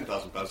for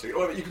 £10,000 a ticket.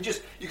 Or you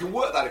can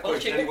work that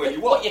equation any way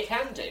you want. What you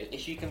can do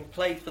is you can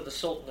play for the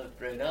Sultan of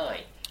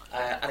Brunei.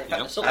 And in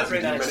fact, the Sultan of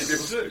Brunei's, many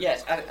people do.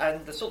 Yes,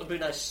 and the Sultan of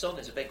Brunei's son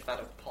is a big fan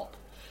of pop.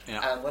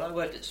 Yeah. And when I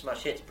worked at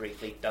Smash Hits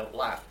briefly, don't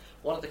laugh,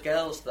 one of the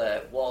girls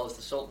there was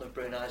the Sultan of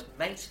Brunei's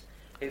mate.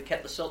 who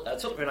kept the Sultan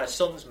of Brunei's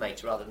son's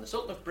mate rather than the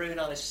Sultan of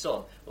Brunei's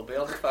son will be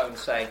on the phone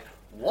saying,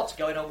 what's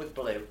going on with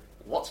Blue?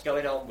 What's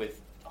going on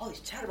with all these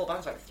terrible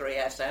bands like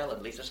 3SL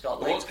and Lisa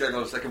Scott Lee? What's going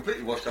on is they're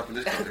completely washed up in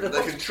this country.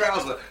 They can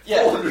trouser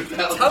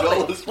 $400,000.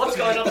 Totally. What's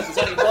going on is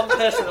there's only one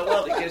person in the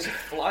world who gives a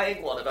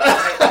flying one about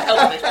how to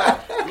help this man.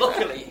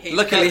 Luckily, he's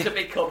going to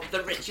become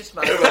the richest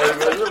man in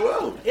the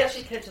world. He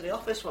actually came to the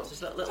office once.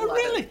 This little lad.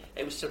 Really?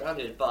 It was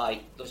surrounded by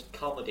those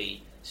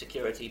comedy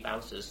security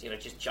bouncers,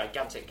 just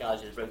gigantic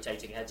guys with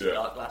rotating heads and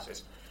dark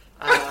glasses.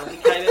 And he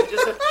came in and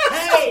just said,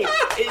 hey,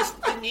 is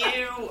the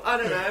new,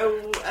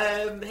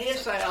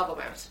 Hearsay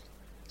album out?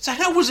 So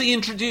how was he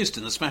introduced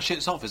in the Smash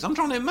Hits office? I'm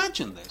trying to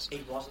imagine this.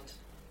 He wasn't.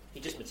 He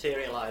just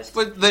materialised.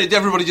 But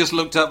everybody just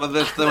looked up and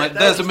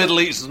there's a Middle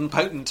Eastern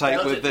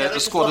potentate with a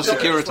squad of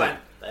security.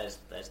 There's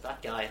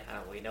that guy,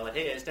 and we know what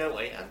he is, don't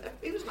we? And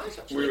he was nice,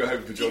 actually. We were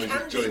hoping for Johnny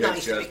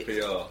Hedges as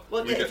PR.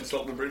 Well, we get the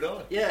Sultan of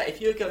Brunei. Yeah,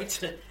 if you're going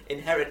to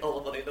inherit all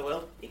the money in the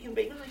world, you can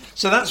be nice.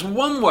 So that's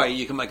one way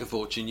you can make a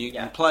fortune. You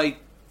can play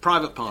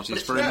private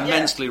parties for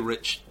immensely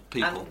rich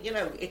people. And,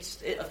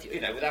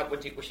 without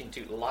wishing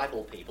to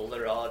libel people,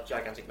 there are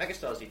gigantic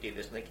megastars who do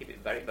this, and they keep it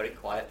very, very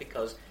quiet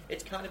because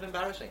it's kind of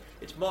embarrassing.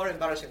 It's more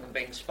embarrassing than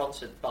being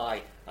sponsored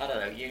by,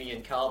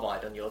 Union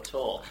Carbide on your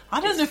tour. I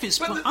don't know if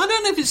it's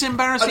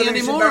embarrassing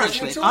anymore.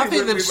 Actually, I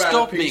think they've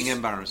stopped being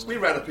embarrassing. We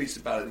ran a piece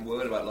about it in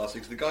Word about last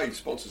week. The guy who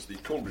sponsors the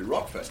Cornbury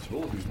Rock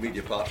Festival, whose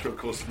media partner, of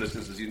course,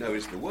 listeners, as you know,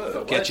 is the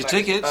Word. Get your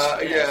tickets.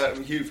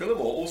 Hugh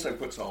Fillamore also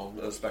puts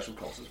on special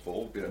concerts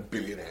for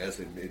billionaires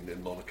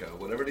in Monaco or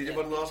whatever. And he did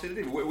one last year.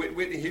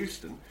 Whitney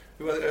Houston,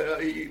 who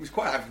he was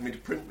quite happy for me to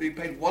print. He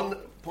paid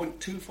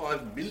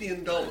 $1.25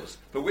 million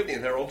for Whitney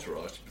and her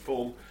entourage to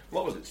perform.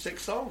 What was it?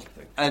 6 songs, I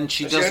think. And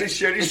she didn't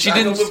sing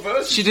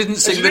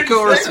the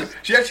choruses.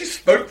 She actually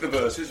spoke the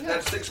verses and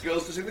had 6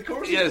 girls to sing the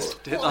choruses. Yes,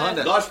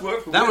 nice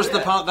work for that Whitney.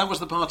 That was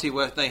the party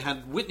where they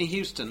had Whitney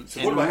Houston,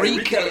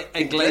 Enrique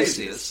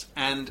Iglesias,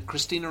 and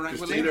Christina Aguilera.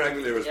 Christina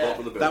Aguilera's part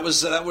of the band. That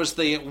was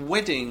the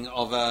wedding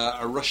of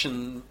a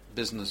Russian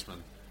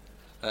businessman.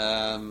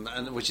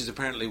 And which is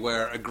apparently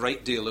where a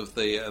great deal of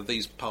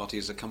these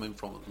parties are coming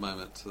from at the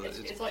moment.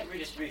 It's like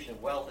redistribution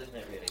of wealth, isn't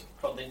it? Really,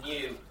 from the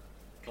new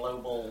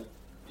global,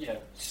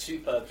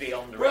 super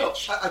beyond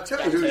rich. Well, I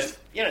tell you who's...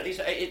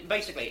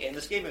 basically, in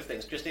the scheme of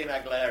things, Christina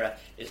Aguilera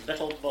is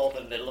little more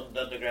than the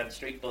London Underground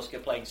street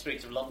busker playing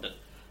Streets of London.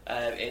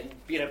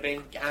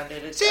 Being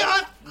handed. See,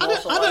 I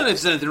don't know if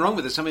there's anything wrong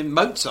with this. I mean,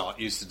 Mozart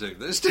used to do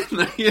this,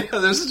 didn't he?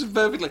 this is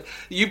perfectly.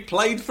 You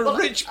played for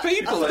rich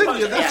people, didn't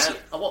you?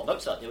 And what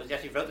Mozart did was he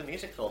actually wrote the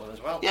music for them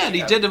as well. Yeah, and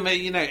he did.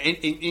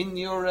 In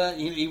your,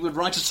 he would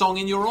write a song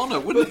in your honour,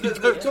 wouldn't he?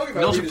 Talking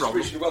about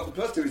redistribution of wealth,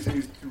 the person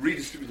who's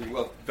redistributing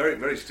wealth very,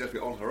 very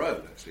successfully on her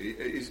own, actually,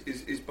 is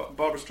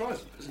Barbara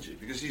Streisand, isn't she?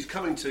 Because she's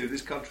coming to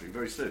this country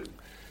very soon,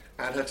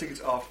 and her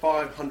tickets are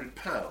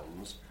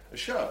 £500 a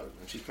show,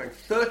 and she's playing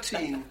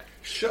 13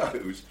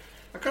 shows.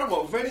 I can't remember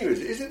what venue is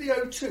it. Is it the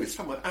O2? It's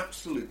somewhere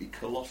absolutely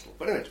colossal.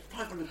 But anyway, it's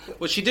 $500.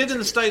 Well, she did in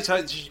the States.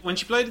 When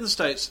she played in the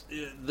States,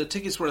 the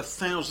tickets were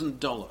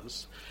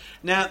 $1,000.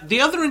 Now,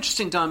 the other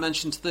interesting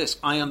dimension to this,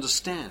 I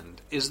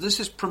understand, is this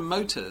is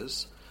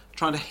promoters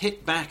trying to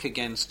hit back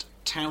against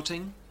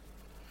touting,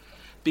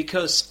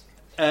 because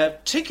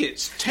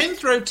tickets,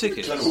 10th row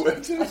tickets. I don't know where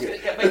to take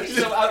it. It's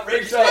so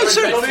outrageous.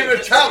 Not even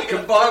a tout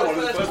can buy one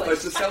in the first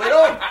place to sell it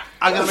on.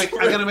 I'm going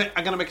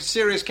to make a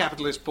serious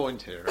capitalist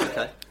point here.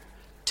 Okay,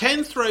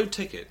 10th row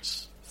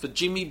tickets for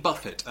Jimmy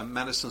Buffett at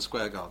Madison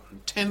Square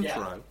Garden, 10th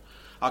row,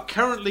 are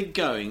currently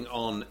going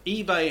on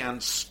eBay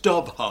and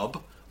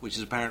StubHub, which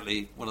is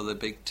apparently one of the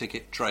big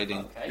ticket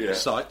trading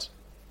sites,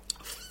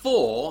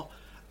 for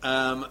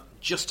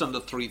just under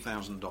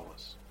 $3,000.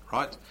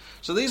 Right?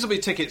 So these will be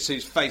tickets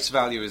whose face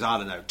value is, I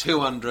don't know,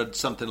 200,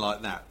 something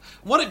like that.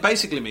 What it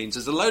basically means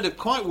is a load of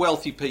quite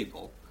wealthy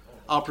people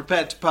are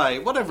prepared to pay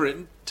whatever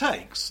it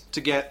takes to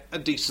get a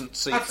decent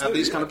seat at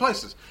these kind of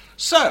places.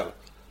 So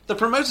the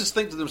promoters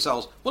think to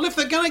themselves, well, if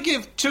they're going to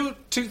give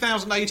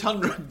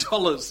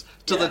 $2,800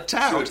 to the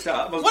tout, why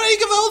don't you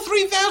give the whole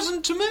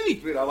 $3,000 to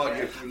me? I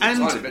might give a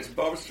tiny bit to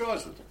Barbara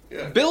Streisand.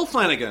 Yeah. Bill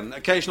Flanagan,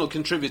 occasional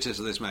contributor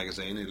to this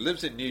magazine, who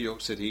lives in New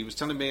York City, he was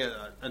telling me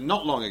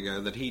not long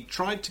ago that he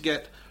tried to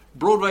get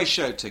Broadway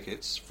show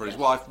tickets for his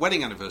wife's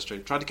wedding anniversary,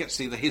 tried to get to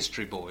see the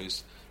History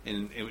Boys,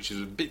 which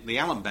is the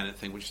Alan Bennett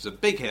thing, which was a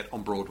big hit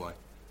on Broadway.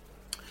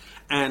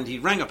 And he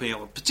rang up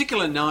a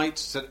particular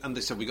night, and they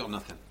said, we got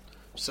nothing.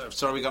 So,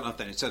 sorry, we got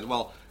nothing. He said,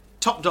 well,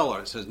 top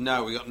dollar. It says,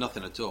 no, we got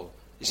nothing at all.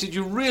 He said,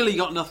 you really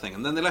got nothing?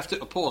 And then they left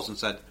it a pause and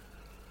said,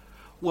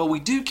 well,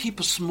 we do keep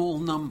a small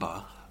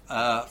number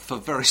for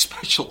very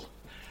special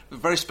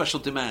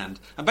demand.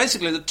 And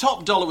basically, the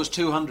top dollar was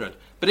 $200.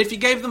 But if you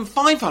gave them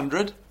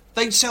 $500,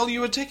 they'd sell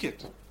you a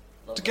ticket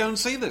to go and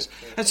see this.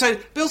 And so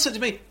Bill said to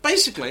me,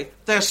 basically,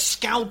 they're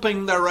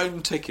scalping their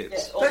own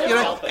tickets.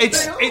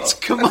 It's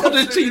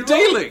commodity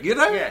dealing,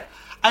 Yeah.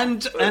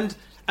 And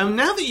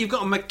now that you've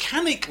got a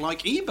mechanic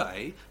like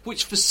eBay,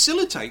 which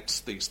facilitates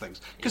these things,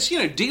 because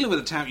dealing with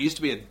a tout used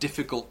to be a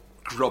difficult,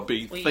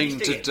 grubby thing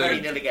to do.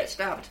 You nearly get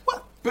stabbed.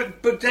 Well,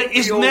 But don't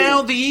is we all...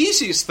 now the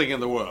easiest thing in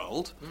the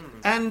world.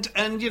 And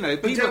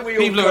people don't we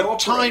all who are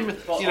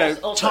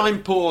cooperate?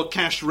 time poor,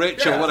 cash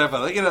rich, or Yeah.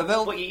 whatever,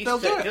 they'll What you used they'll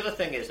to, do it. the other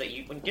thing is that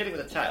when dealing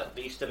with a tout,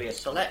 there used to be a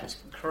select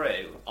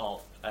crew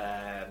of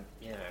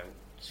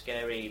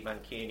scary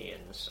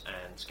Mancunians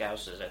and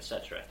Scousers,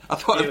 etc. I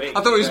thought he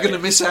was going to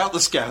miss out the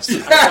Scouts.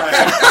 I've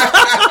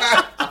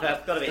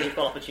got to be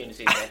equal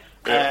opportunities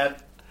there.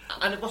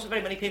 And there wasn't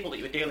very many people that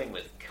you were dealing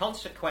with.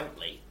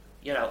 Consequently,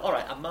 all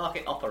right, a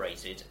market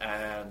operated,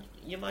 and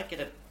you might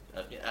get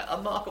a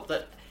markup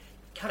that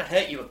kind of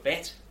hurt you a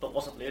bit, but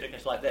wasn't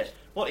ludicrous like this.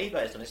 What eBay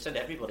has done is send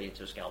everybody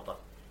into a scalper.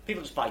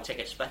 People just buy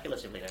tickets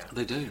speculatively now.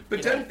 They do.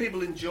 But don't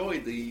people enjoy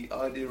the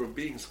idea of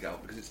being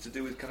scalped because it's to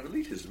do with kind of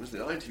elitism, isn't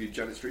it? I interviewed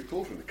Janet Street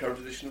Porter in the current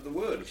edition of The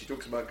Word, and she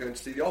talks about going to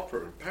see the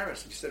opera in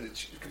Paris, and she said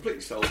it's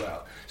completely sold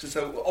out.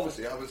 So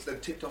obviously I was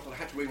then tipped off and I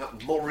had to ring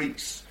up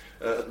Maurice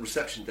at the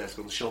reception desk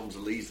on the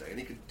Champs-Elysees, and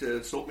he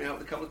could sort me out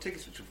with a couple of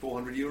tickets, which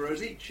were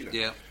 €400 each,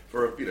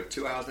 for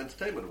 2 hours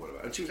entertainment or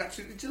whatever. And she was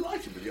absolutely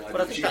delighted with the idea.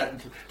 But I think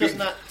doesn't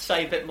that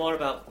say a bit more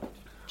about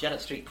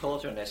Janet Street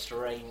Porter and their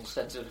strange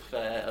sense of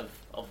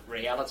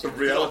reality? Of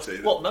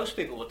reality. What most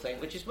people would think,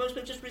 which is most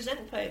people just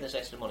resent paying this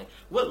extra money.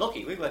 We're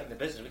lucky, we work in the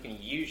business, we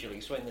can usually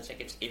swing the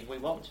tickets if we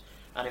want.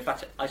 And in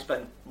fact, I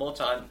spend more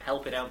time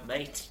helping out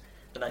mates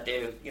than I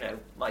do,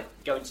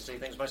 going to see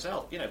things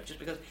myself, just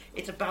because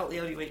it's about the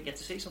only way to get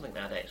to see something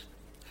nowadays.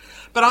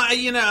 But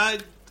I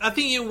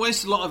think you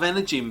waste a lot of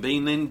energy in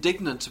being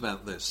indignant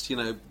about this,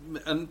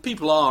 and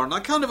people are, and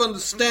I kind of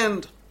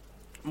understand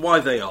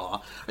why they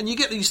are. And you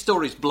get these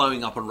stories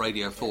blowing up on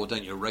Radio 4,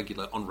 don't you,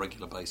 on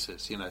regular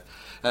basis,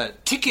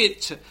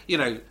 ticket,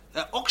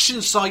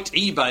 auction site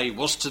eBay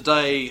was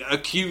today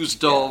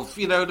accused of,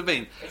 you know what I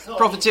mean,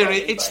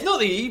 profiteering. It's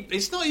not eBay,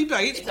 it's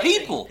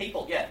people.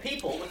 People.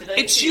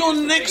 It's your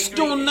next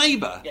door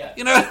neighbour,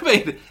 you know what I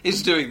mean,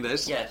 is doing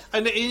this. Yes.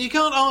 And you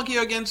can't argue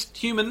against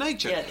human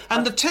nature. Yes.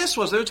 And the test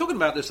was, they were talking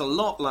about this a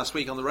lot last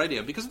week on the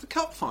radio because of the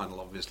Cup final,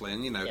 obviously.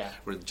 And,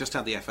 we just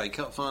had the FA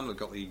Cup final, we've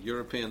got the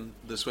European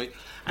this week.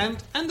 And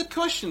the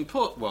question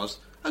put was,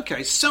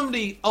 okay,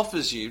 somebody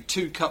offers you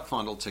 2 Cup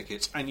final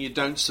tickets and you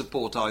don't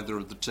support either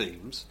of the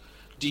teams.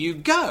 Do you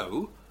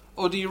go,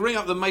 or do you ring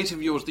up the mate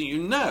of yours that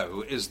you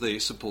know is the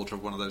supporter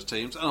of one of those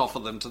teams and offer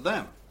them to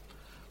them?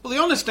 Well, the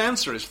honest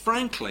answer is,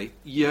 frankly,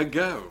 you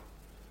go.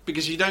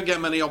 Because you don't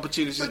get many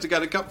opportunities to go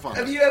to Cup finals.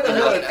 Have you ever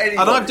heard anybody...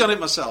 And I've done it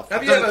myself.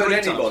 Have you ever heard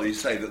anybody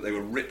say that they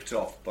were ripped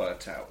off by a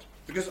tout?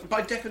 Because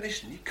by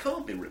definition, you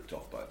can't be ripped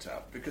off by a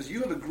tout, because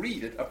you have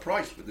agreed at a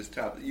price with this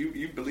tout that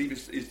you believe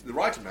is the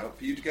right amount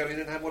for you to go in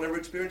and have whatever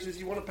experiences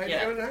you want to pay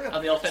to go in and have.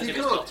 And the alternative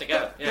is not to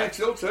go. The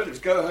alternative is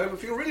go home and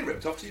feel really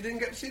ripped off because you didn't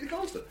get to see the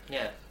concert.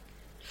 Yeah.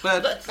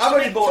 But I've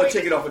only bought a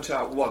ticket off a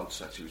tout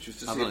once, actually, which was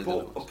to see a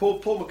Paul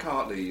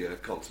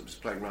McCartney concert, was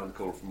playing round the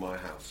corner from my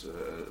house.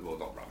 Well,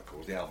 not round the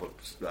corner, the Albert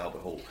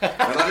Hall.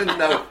 And I didn't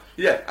know.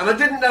 Yeah, and I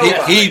didn't know.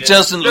 He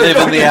doesn't live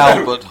in the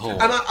Albert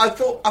Hall. And I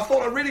thought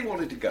I really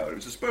wanted to go. It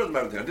was a spur of the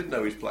moment thing. I didn't know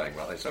he was playing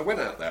right there, so I went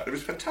out there. It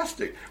was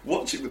fantastic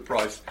watching the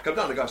price come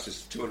down. The guy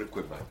says £200,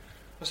 mate.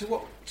 I said,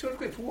 what?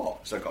 £200 for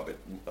what? So I got a bit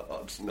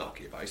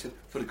snarky about it. He said,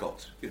 for the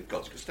gods.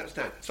 Gods,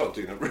 stand. So I'm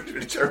doing a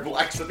really terrible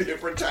accent here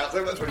for a town,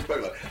 so that's what he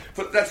spoke like.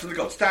 But that's for the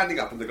gods, standing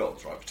up in the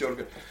gods, right, for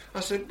 £200. I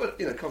said, but,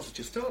 concert's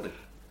just started.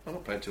 I'm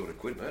not paying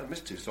 £200, man. I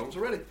missed 2 songs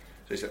already. So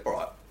he said, all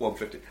right,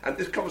 £150. And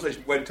this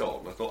conversation went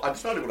on. I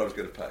decided what I was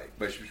going to pay,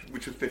 which was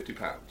 £50.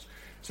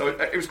 So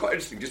it was quite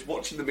interesting just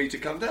watching the meter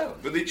come down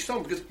with each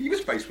song, because he was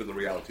faced with the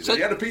reality that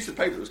he had a piece of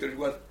paper that was going to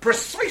be worth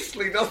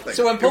precisely nothing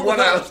in 1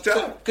 hour's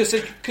time. Because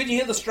could you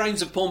hear the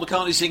strains of Paul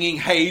McCartney singing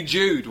 "Hey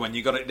Jude" when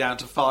you got it down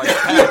to £5?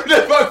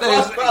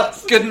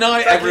 Good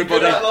night,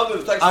 everybody.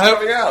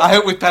 I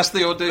hope we passed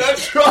the audition.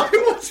 That's right.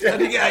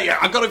 Yeah,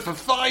 I got it for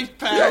 £5.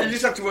 Yeah, you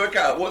just have to work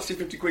out what's the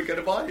 £50 going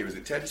to buy you. Is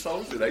it 10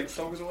 songs? Is it 8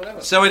 songs or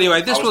whatever? So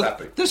anyway,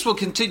 this will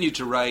continue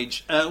to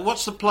rage.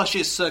 What's the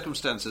plushiest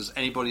circumstances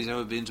anybody's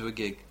ever been to a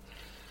gig?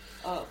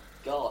 Oh,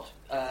 God.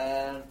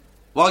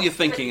 While you're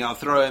thinking, I'll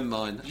throw in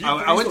mine. This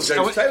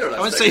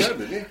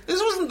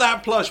wasn't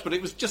that plush, but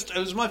it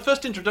was my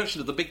first introduction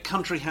to the big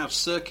country house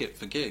circuit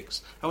for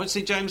gigs. I went to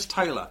see James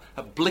Taylor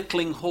at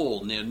Blickling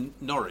Hall near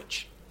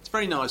Norwich. It's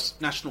very nice,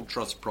 National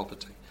Trust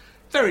property.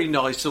 Very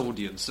nice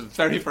audience of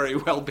very, very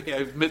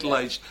well-behaved,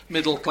 middle-aged,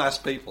 middle-class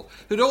people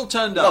who'd all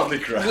turned up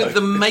with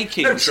the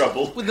makings,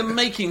 with the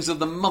makings of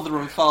the mother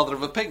and father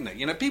of a picnic.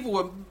 People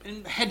were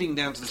heading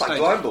down to the stage,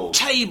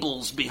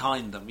 tables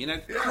behind them,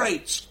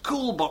 crates,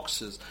 cool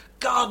boxes,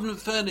 garden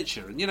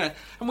furniture, and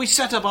we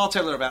set up our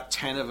table, there were about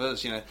 10 of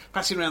us,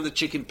 passing around the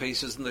chicken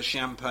pieces and the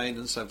champagne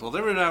and so forth. They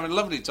were having a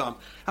lovely time,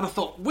 and I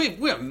thought,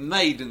 we're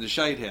made in the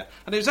shade here.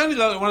 And it was only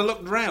when I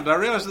looked around, I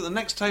realised at the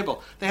next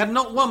table, they had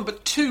not one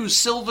but 2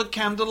 silver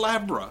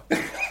candelabra.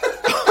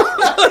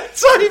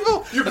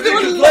 table. You're and they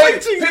were complaining.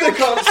 lighting People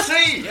can't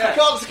see. Yeah.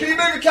 Can you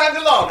move a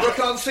candelabra? I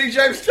can't see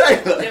James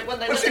Taylor. When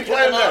they What's look he at the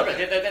playing candelabra,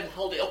 there? they then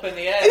hold it up in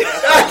the air.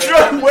 I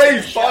try and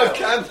wave Shout. 5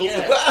 candles.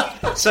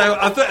 Yeah. So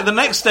I think the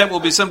next step will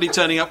be somebody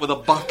turning up with a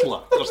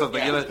butler or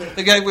something. You know,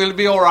 they go, "Will it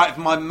be all right if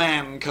my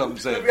man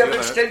comes in?" We have you an know?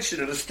 extension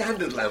and a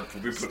standard lamp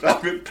will be put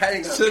up. We're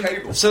paying out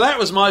cable. So that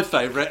was my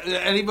favourite.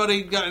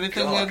 Anybody got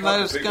anything God, I in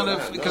can't those think kind of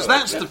of that, because no.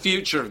 that's the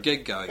future of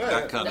gig going,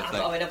 that kind of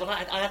thing. I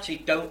mean, I actually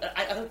don't.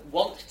 I don't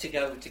want to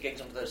go to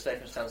gigs under those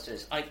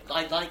circumstances. I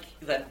like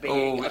them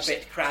being a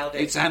bit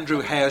crowded. It's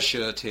Andrew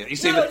Hareshirt here. You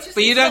see, No, it's just-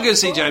 but you it's don't not go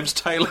see fun. James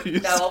Taylor.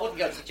 No, I wouldn't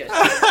go to just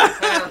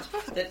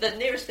 £100. The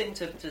nearest thing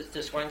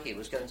to Swanky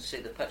was going to see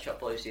the Pet Shop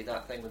Boys do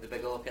that thing with the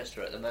big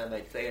orchestra at the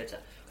Mermaid Theatre,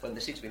 when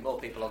there seemed to be more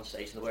people on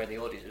stage than there were in the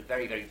audience. It was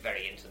very, very,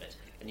 very intimate,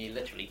 and you're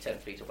literally 10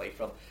 feet away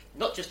from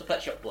not just the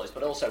Pet Shop Boys,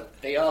 but also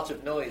the Art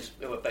of Noise,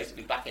 who were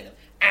basically backing them,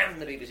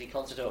 and the BBC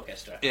Concert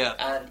Orchestra. Yeah.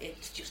 And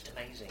it's just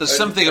amazing. There's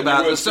something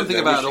about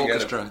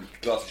orchestra. A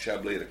glass of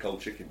Chablis and a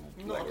cold chicken.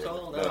 Not at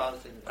all, no. I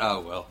think-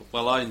 Oh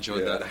well, I enjoyed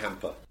Yeah, that. and a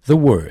hamper. The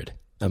Word,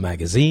 a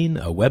magazine,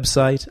 a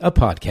website, a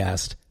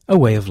podcast, a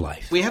way of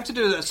life. We have to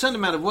do a certain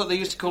amount of what they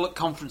used to call at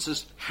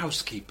conferences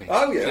housekeeping.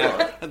 Oh, yeah,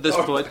 right. At this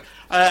Oh. point,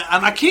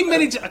 and I keep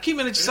meaning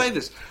to say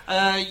this.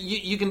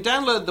 You can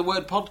download the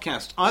Word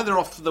podcast either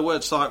off the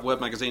Word site,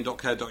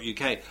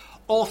 wordmagazine.co.uk,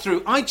 or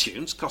through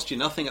iTunes. Cost you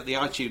nothing at the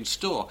iTunes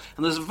store.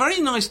 And there's a very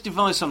nice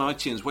device on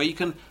iTunes where you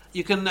can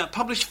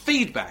publish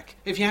feedback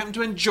if you happen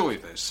to enjoy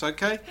this.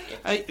 Okay,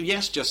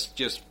 yes,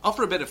 just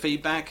offer a bit of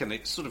feedback, and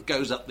it sort of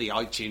goes up the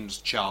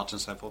iTunes chart and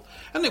so forth.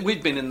 And then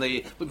we've been in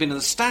the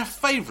staff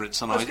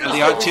favourites on the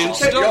iTunes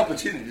Take the store.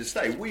 opportunity to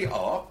say we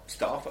are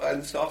staff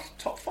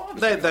top 5.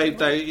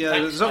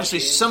 There's obviously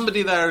Thanks,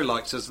 somebody there who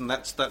likes us, and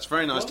that's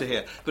very nice to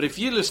hear. But if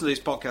you listen to these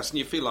podcasts and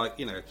you feel like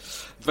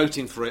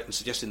voting for it and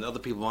suggesting that other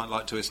people might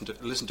like to listen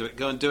to it,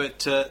 go and do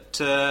it at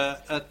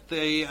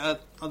the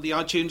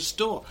iTunes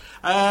store.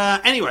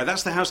 Anyway,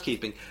 that's the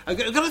housekeeping. I've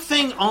got a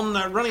thing on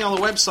running on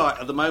the website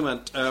at the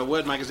moment,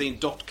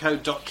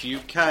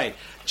 wordmagazine.co.uk,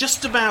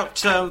 just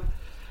about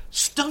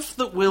stuff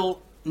that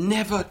will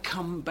never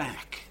come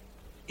back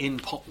in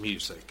pop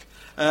music.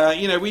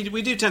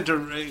 We do tend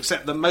to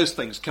accept that most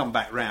things come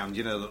back round.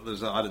 That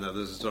there's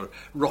a sort of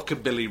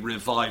rockabilly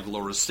revival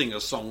or a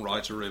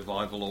singer-songwriter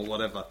revival or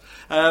whatever.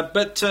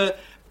 But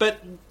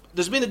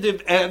there's been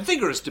a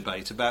vigorous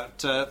debate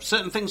about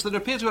certain things that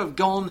appear to have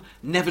gone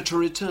never to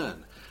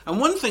return. And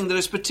one thing that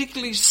is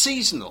particularly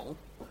seasonal,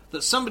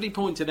 that somebody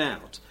pointed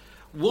out,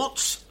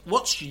 what's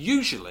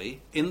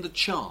usually in the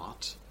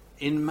chart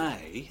in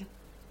May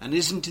and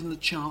isn't in the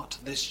chart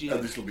this year.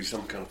 And this will be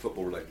some kind of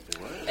football-related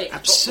thing, right? Hey,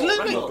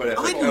 Absolutely. football, FA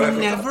It Cup.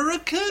 never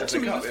occurred to FA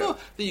me Cup, before yeah.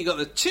 that you got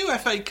the 2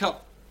 FA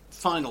Cup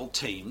final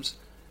teams,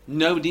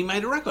 nobody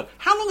made a record.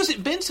 How long has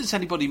it been since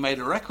anybody made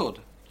a record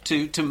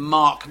to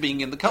mark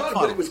being in the cup But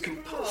final? it was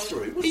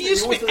compulsory. Wasn't It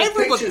used to be- Wasn't there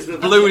everybody- pictures of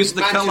blue is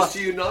the colour.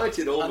 Manchester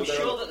United all I'm with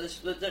sure their...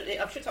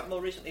 that I'm sure it's happened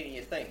more recently than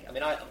you think. I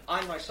mean, I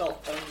myself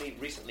only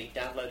recently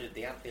downloaded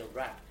the Anfield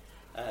Rap,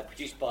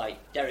 produced by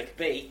Derek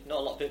B. Not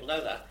a lot of people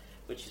know that,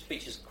 which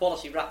features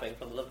quality rapping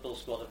from the Liverpool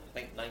squad of, I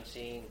think,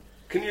 19...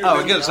 Can you Oh, I'm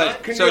remember, going to say.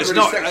 can So you it's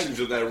remember not. sections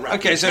of their rap?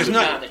 Okay, so it's You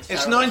not. can, It's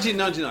it's terrible.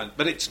 1999,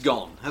 but it's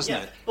gone, hasn't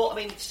Yeah, it? but I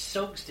mean,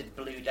 Suggs did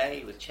Blue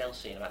Day with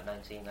Chelsea in about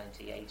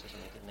 1998 or something,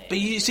 didn't he? But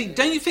you see,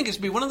 don't you think it's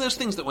be one of those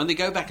things that when they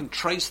go back and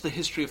trace the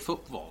history of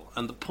football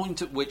and the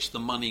point at which the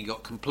money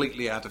got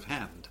completely out of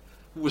hand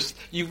was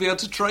you'd be able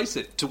to trace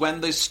it to when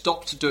they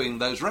stopped doing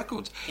those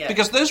records. Yeah.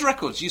 Because those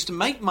records used to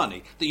make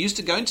money that used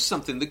to go into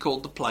something they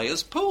called the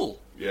players' pool.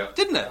 Yeah.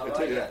 Didn't it?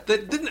 Yeah.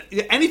 Didn't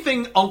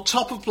anything on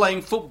top of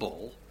playing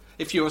football,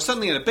 if you were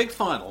suddenly in a big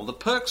final, the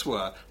perks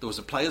were there was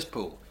a players'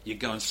 pool.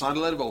 You'd go and sign a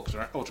load of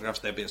autographs,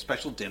 there'd be a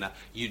special dinner,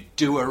 you'd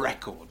do a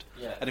record.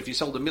 Yeah. And if you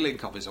sold 1 million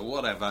copies or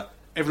whatever,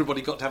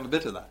 everybody got to have a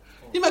bit of that.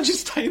 You imagine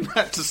saying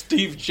that to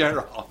Steve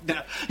Gerrard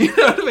now. You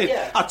know what I mean?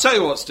 Yeah. I'll tell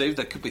you what, Steve,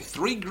 there could be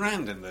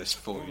 $3,000 in this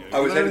for you.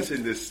 I was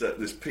editing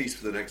this piece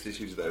for the next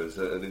issue today. There was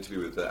an interview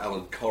with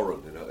Alan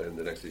Corran in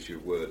the next issue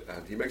of Word,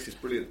 and he makes this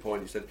brilliant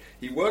point. He said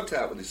he worked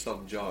out with his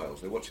son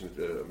Giles, they're watching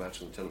a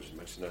match on television,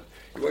 Manchester United.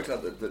 He worked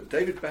out that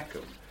David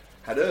Beckham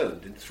had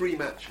earned in 3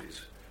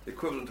 matches the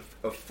equivalent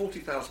of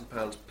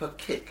 £40,000 per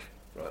kick.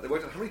 Right, they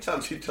worked out how many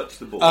times he touched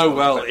the ball. Oh,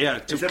 well, yeah,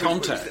 He to said-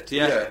 contact, he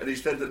said- yeah. and he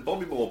said that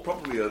Bobby Moore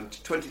probably earned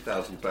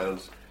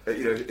 £20,000,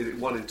 in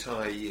one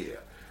entire year.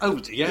 Oh,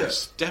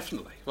 yes,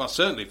 definitely. Well,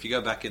 certainly if you go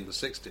back in the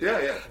 60s.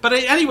 Yeah, yeah. But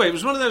anyway, it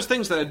was one of those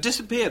things that had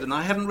disappeared, and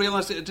I hadn't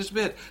realised it had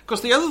disappeared. Of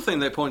course, the other thing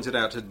they pointed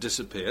out had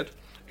disappeared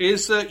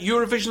is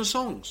Eurovision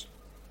songs.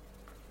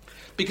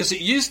 Because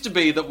it used to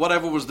be that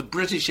whatever was the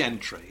British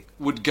entry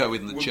would go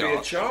in the Would chart. be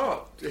a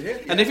chart.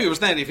 And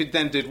if it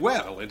then did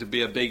well, it'd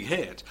be a big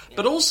hit.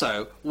 But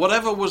also,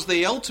 whatever was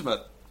the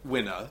ultimate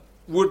winner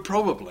would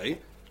probably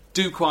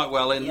do quite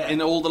well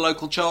in all the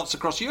local charts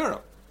across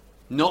Europe.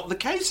 Not the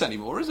case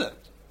anymore, is it?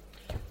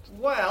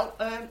 Well,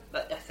 I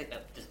think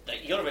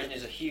that Eurovision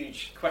is a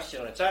huge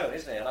question on its own,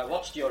 isn't it? And I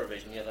watched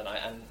Eurovision the other night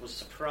and was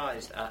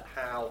surprised at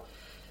how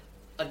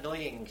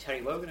annoying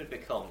Terry Wogan had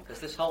become, because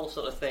this whole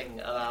sort of thing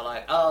about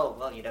like, oh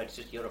well, it's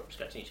just Europe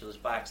scratching each other's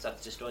backs,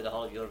 that's destroyed the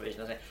whole of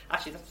Eurovision. I say,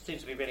 actually, that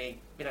seems to be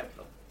really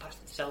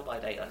past the sell-by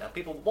date right now.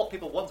 What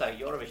people want out of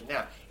Eurovision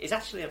now is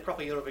actually a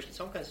proper Eurovision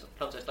Song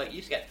Contest like you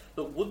used to get,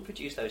 that would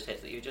produce those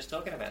hits that you were just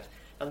talking about.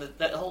 And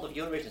the whole of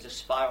Eurovision has just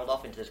spiralled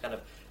off into this kind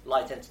of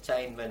light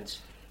entertainment,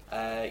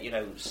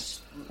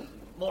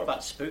 more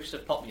about spoofs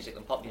of pop music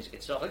than pop music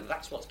itself. I think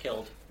that's what's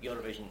killed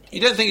Eurovision.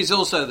 You don't think it's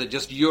also that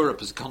just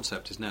Europe as a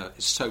concept is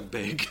so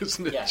big,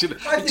 isn't it? Yeah.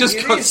 It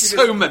just got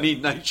so many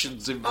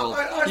nations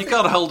involved. You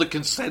can't hold a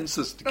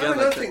consensus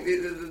together. I think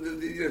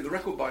the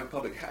record buying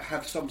public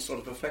have some sort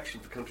of affection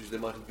for countries they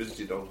might have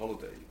visited on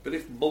holiday. But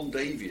if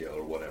Moldavia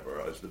or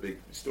whatever is the big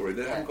story,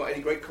 they haven't got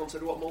any great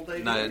concept of what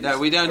Moldavia is. No,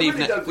 we don't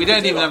even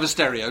have a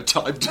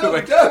stereotype, do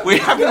we? don't. We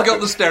haven't got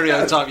the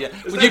stereotype yet.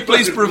 Would you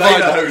please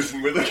provide that?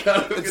 With a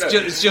kind of,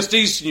 It's just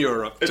Eastern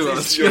Europe to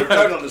us. Europe.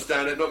 Don't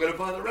understand it, not going to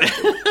buy the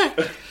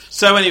record.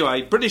 So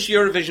anyway, British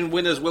Eurovision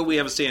winners, will we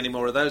ever see any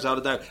more of those? I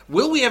don't know.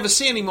 Will we ever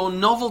see any more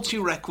novelty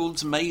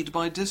records made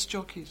by disc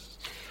jockeys?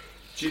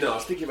 Do you know, I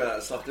was thinking about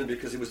that this afternoon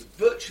because it was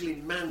virtually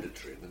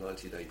mandatory in the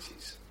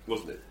 1980s,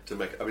 wasn't it? To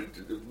make,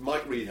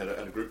 Mike Reid had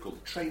a group called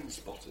the Train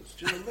Spotters.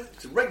 Do you remember?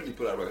 It's regularly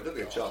put out records. I don't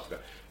think a chart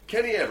about.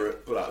 Kenny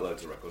Everett put out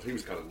loads of records. He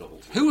was kind of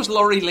novelty. Who was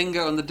Laurie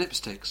Lingo and the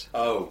Dipsticks?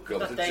 Oh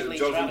God, Dave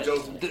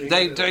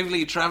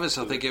Lee Travis.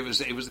 I think it was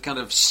the kind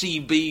of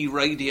CB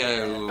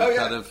radio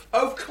kind of.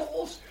 Oh, of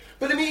course.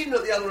 But I mean,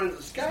 at the other end of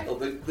the scale,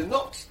 the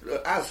not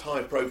as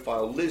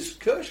high-profile Liz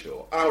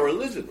Kershaw, our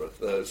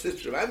Elizabeth,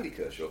 sister of Andy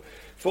Kershaw,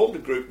 formed a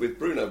group with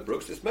Bruno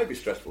Brooks. This may be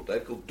stressful,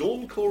 Dave, called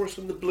Dawn Chorus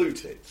and the Blue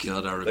Tits.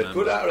 God, I remember. They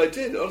put out,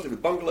 honestly,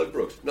 with Bungalow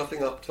Brooks,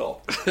 nothing up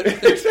top,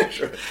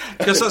 etc.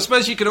 Because I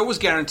suppose you could always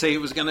guarantee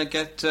it was going to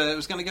get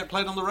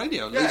played on the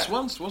radio at least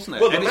once, wasn't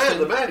it? Well,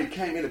 the man who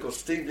came in, of course,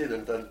 steamed in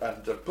and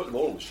put them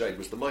all in the shade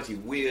was the mighty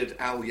Weird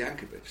Al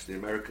Yankovic, the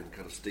American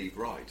kind of Steve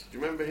Wright. Do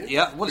you remember him?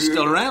 Yeah, well, he's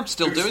still around,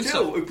 still doing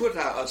stuff. Who put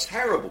out a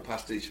terrible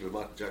pastiche of a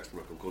Michael Jackson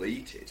record called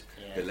Eat It.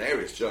 Yeah.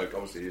 Hilarious joke,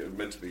 obviously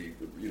meant to be,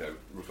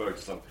 referring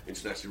to some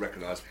internationally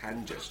recognised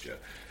hand gesture,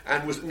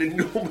 and was an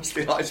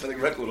enormously high-selling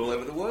record all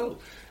over the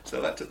world.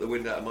 So that took the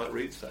wind out of Mike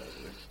Reid's sail.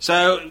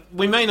 So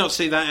we may not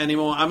see that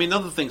anymore. I mean,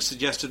 other things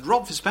suggested.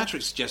 Rob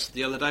Fitzpatrick suggested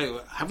the other day,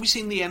 have we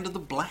seen the end of the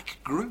black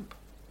group?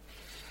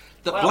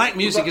 That black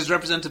music is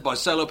represented by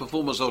solo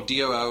performers or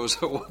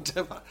duos or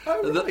whatever.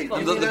 Oh, really?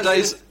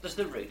 There's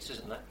the Roots,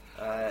 isn't there?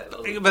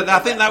 But I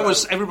think that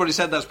was, everybody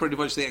said that's pretty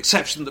much the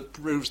exception that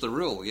proves the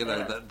rule,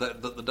 that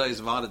the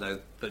days of, I don't know,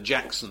 the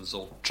Jacksons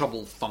or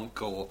Trouble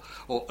Funk or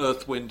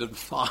Earth, Wind and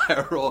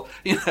Fire or,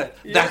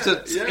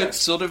 it's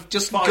sort of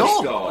just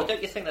gone. Well,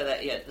 don't you think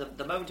that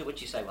the moment at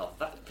which you say, well,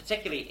 that,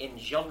 particularly in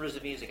genres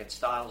of music and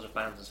styles of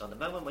bands and so on, the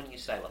moment when you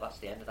say, well, that's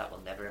the end of that,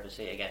 we'll never ever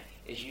see it again,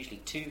 is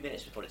usually 2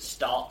 minutes before it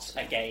starts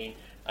again.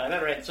 And I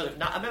remember in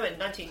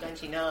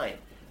 1999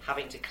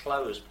 having to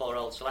close poor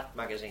old Select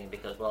magazine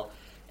because, well,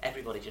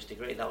 everybody just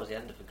agreed that was the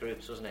end of the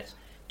groups, wasn't it?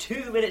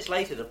 2 minutes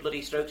later, the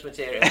bloody Strokes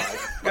materialised.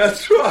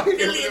 That's right.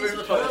 Millions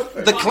of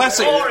the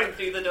classic pouring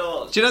through the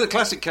doors. Do you know the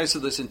classic case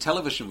of this in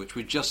television, which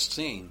we've just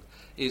seen,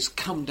 is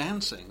Come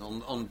Dancing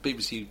on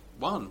BBC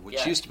One,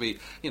 which used to be,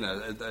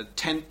 a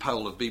tent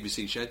pole of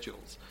BBC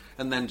schedules,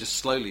 and then just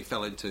slowly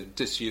fell into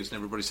disuse, and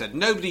everybody said,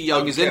 nobody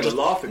young is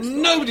interested.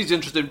 Nobody's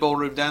interested in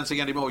ballroom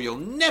dancing anymore. You'll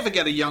never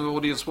get a young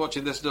audience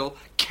watching this at all.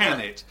 Can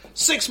it?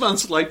 6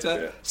 months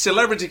later,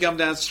 Celebrity Come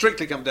Dance,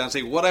 Strictly Come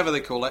Dancing, whatever they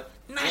call it,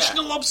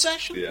 national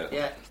obsession.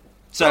 Yeah.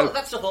 So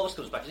that stuff always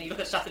comes back. You look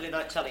at Saturday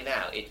Night Telly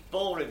now, it's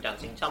ballroom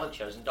dancing, talent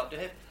shows, and Doctor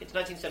Who. It's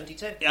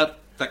 1972. Yep,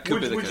 that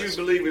could be the case. Would you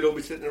believe we'd all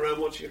be sitting around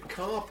watching a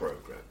car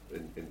programme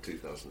in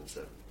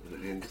 2007?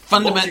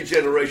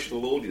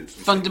 Multi-generational audience.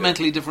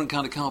 Fundamentally different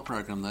kind of car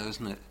programme, though,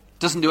 isn't it?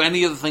 Doesn't do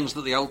any of the things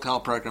that the old car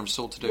programmes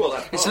sought to do.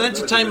 Well, it's an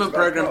entertainment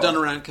programme done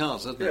around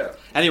cars, isn't it?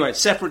 Anyway,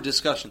 separate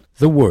discussion.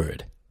 The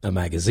Word, a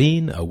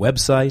magazine, a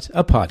website,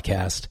 a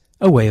podcast,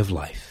 a way of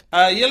life.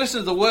 You're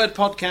listening to the Word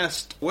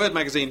podcast,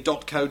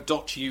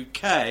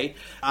 wordmagazine.co.uk.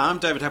 I'm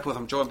David Hepworth.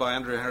 I'm joined by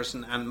Andrew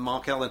Harrison and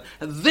Mark Allen.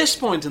 At this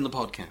point in the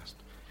podcast,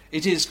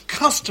 it is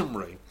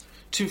customary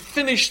to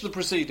finish the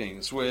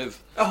proceedings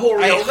with a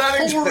hoary old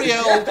anecdote. We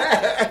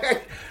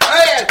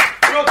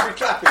ought to be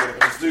clapping at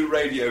the Zoo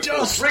Radio.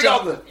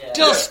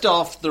 Dust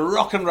off the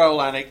rock and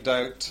roll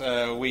anecdote.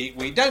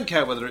 We don't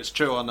care whether it's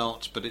true or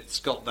not, but it's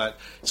got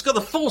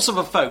the force of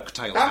a folk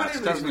tale. How many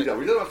of these have we done?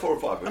 We've done about 4 or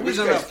 5. We've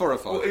done about 4 or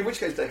 5. Well, in which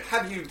case, Dave,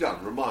 have you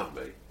done? Remind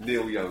me,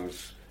 Neil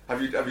Young's.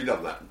 Have you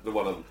done that? The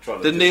one I'm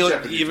trying to.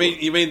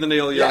 You mean the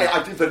Neil Young? Yeah,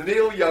 I did the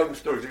Neil Young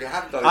story. You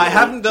haven't done. I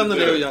haven't done the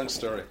Neil Young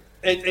story.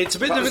 It's a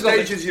bit difficult.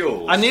 The stage is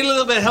yours. I need a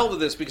little bit of help with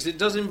this because it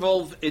does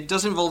involve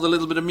a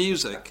little bit of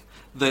music.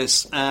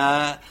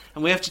 And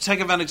we have to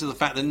take advantage of the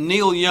fact that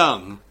Neil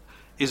Young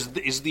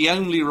is the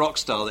only rock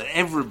star that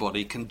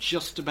everybody can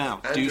just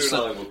about do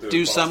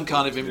some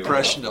kind of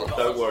impression of.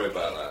 Don't worry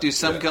about that. Do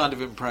some kind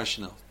of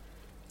impression of.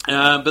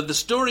 But the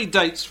story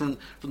dates from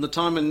the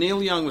time when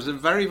Neil Young was a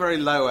very, very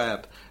low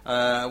ebb,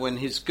 when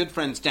his good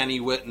friends Danny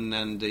Whitten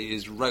and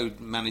his road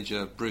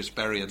manager Bruce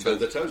Berry had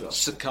both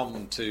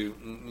succumbed to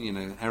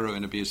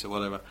heroin abuse or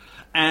whatever,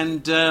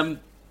 and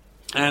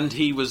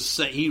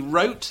he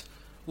wrote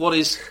what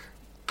is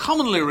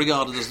commonly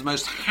regarded as the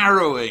most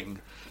harrowing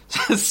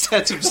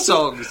set of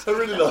songs. I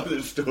really like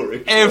this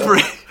story. I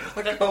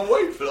can't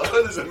wait for that. I've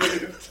heard this a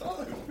million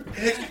times.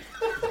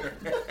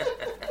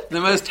 The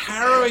most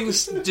harrowing,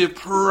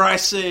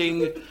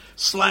 depressing,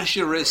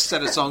 slasherist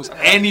set of songs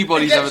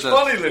anybody's ever done.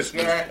 Funny,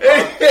 listener.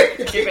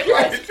 Keep it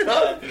light.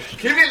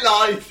 Keep it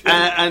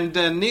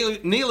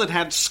light. Neil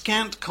had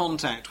scant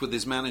contact with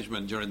his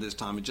management during this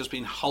time. He'd just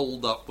been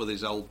holed up with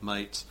his old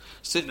mates,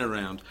 sitting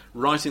around,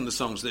 writing the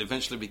songs that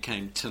eventually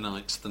became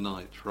Tonight's the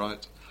Night,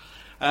 right?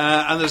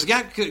 And there's a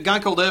guy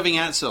called Irving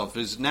Atsoff,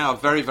 who's now a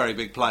very, very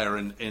big player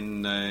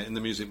in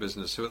the music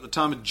business, who at the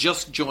time had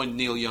just joined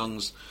Neil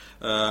Young's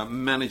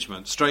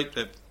management,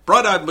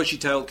 bright-eyed,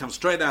 bushy-tailed, come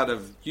straight out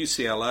of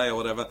UCLA or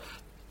whatever,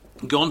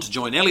 gone to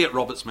join Elliot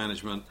Roberts'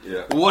 management.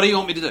 Yeah. What do you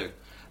want me to do? And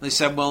they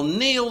said, well,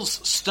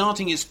 Neil's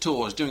starting his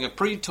tour, is doing a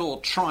pre-tour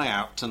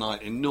tryout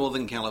tonight in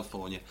Northern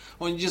California.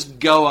 Why don't you just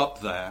go up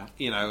there,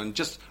 and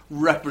just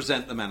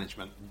represent the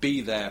management,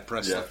 be there,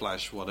 press the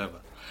flash,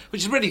 whatever.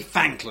 Which is a really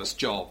thankless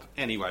job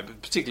anyway,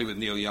 but particularly with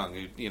Neil Young,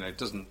 who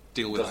doesn't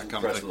deal with that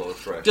kind of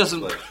thing.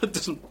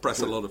 Doesn't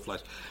press a lot of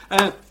flesh.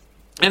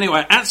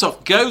 Anyway,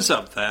 Atsoff goes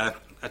up there,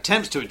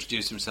 attempts to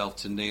introduce himself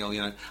to Neil.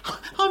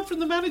 I'm from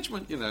the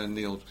management. And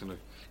Neil kind of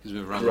gives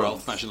him a rather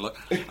old-fashioned look.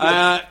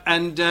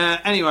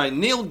 Anyway,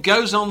 Neil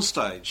goes on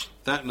stage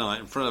that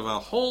night in front of a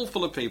hall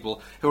full of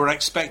people who are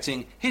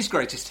expecting his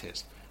greatest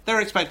hits.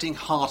 They're expecting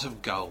Heart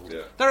of Gold.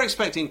 Yeah. They're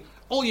expecting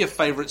all your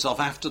favourites off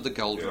After the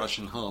Gold Rush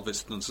and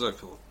Harvest and so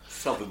forth.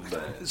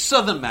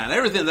 Southern Man,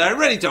 everything. They're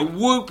ready to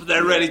whoop,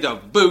 they're ready to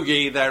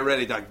boogie, they're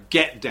ready to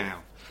get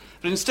down.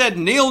 But instead,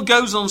 Neil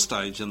goes on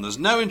stage and there's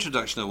no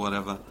introduction or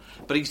whatever,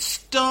 but he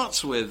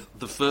starts with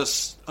the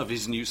first of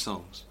his new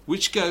songs,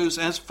 which goes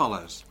as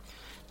follows.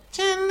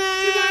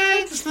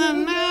 Tonight's the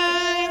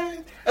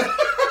night.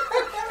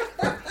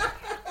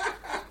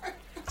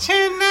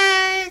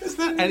 Tonight's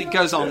the... And it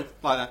goes on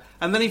like that.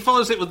 And then he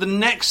follows it with the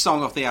next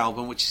song off the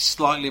album, which is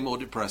slightly more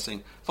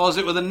depressing. Follows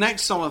it with the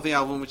next song off the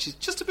album, which is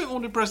just a bit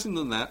more depressing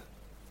than that.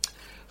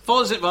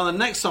 Follows it by the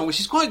next song, which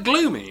is quite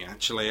gloomy,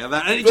 actually. And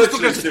it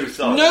just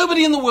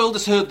nobody in the world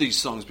has heard these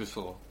songs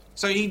before.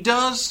 So he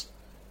does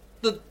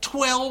the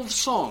 12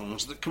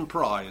 songs that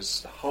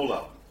comprise the whole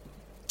album.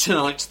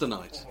 Tonight's the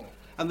Night.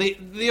 And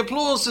the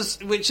applause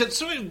which had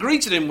sort of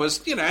greeted him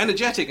was,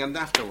 energetic, and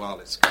after a while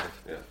it's kind of,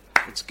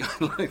 it's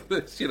going like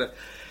this,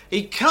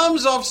 He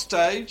comes off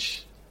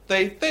stage,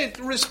 they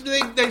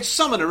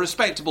summon a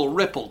respectable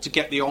ripple to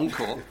get the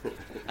encore,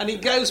 and he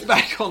goes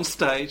back on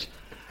stage,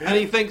 and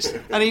he thinks,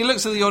 and he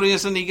looks at the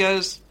audience and he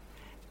goes,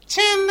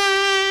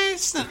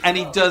 tonight's, and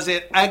he does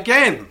it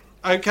again,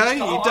 okay? He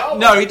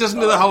doesn't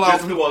do the whole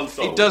album. The one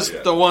song. He does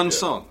the one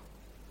song.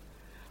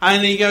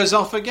 And he goes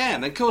off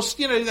again. Of course,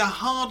 the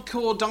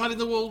hardcore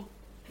dyed-in-the-wool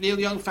Neil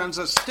Young fans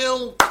are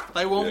still,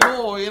 they want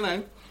more,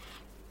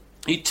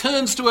 He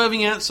turns to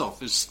Irving Atsoff,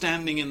 who's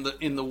standing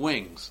in the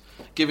wings,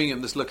 giving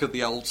him this look at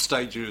the old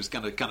stager who's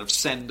going to kind of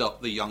send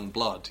up the young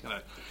blood.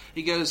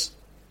 He goes,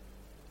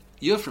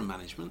 "You're from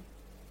management.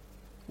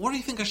 What do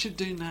you think I should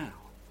do now?"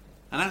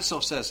 And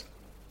Atsoff says,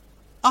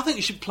 "I think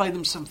you should play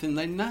them something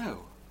they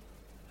know."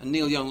 And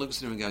Neil Young looks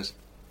at him and goes,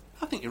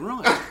 "I think you're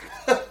right."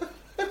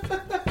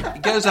 He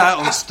goes out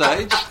on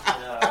stage.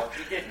 No,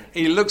 he didn't.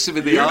 He looks him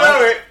in the eye. You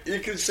know it. You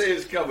can see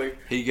it's coming.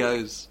 He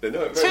goes, They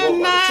know it very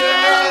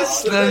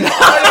well. They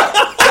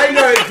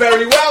know it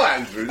very well,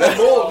 Andrew. They're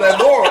more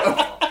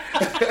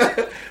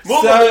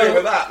familiar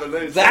with that than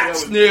those.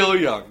 That's Neil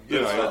Young.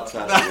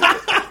 Fantastic.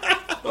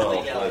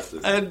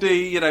 And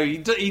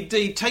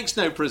he takes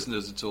no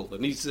prisoners at all,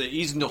 and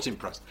he's not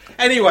impressed.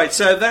 Anyway,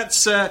 so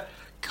that's.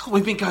 God,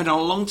 we've been going on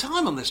a long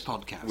time on this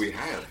podcast. We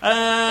have.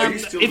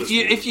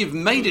 If you've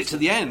made it to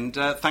the end,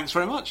 thanks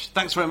very much.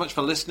 Thanks very much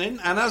for listening.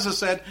 And as I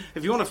said,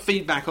 if you want to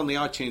feedback on the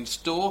iTunes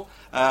store,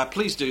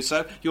 please do so.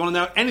 If you want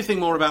to know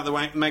anything more about the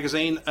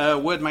magazine,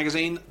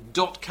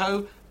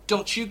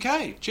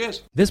 wordmagazine.co.uk.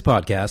 Cheers. This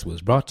podcast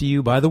was brought to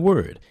you by The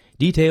Word.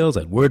 Details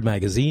at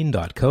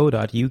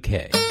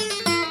wordmagazine.co.uk.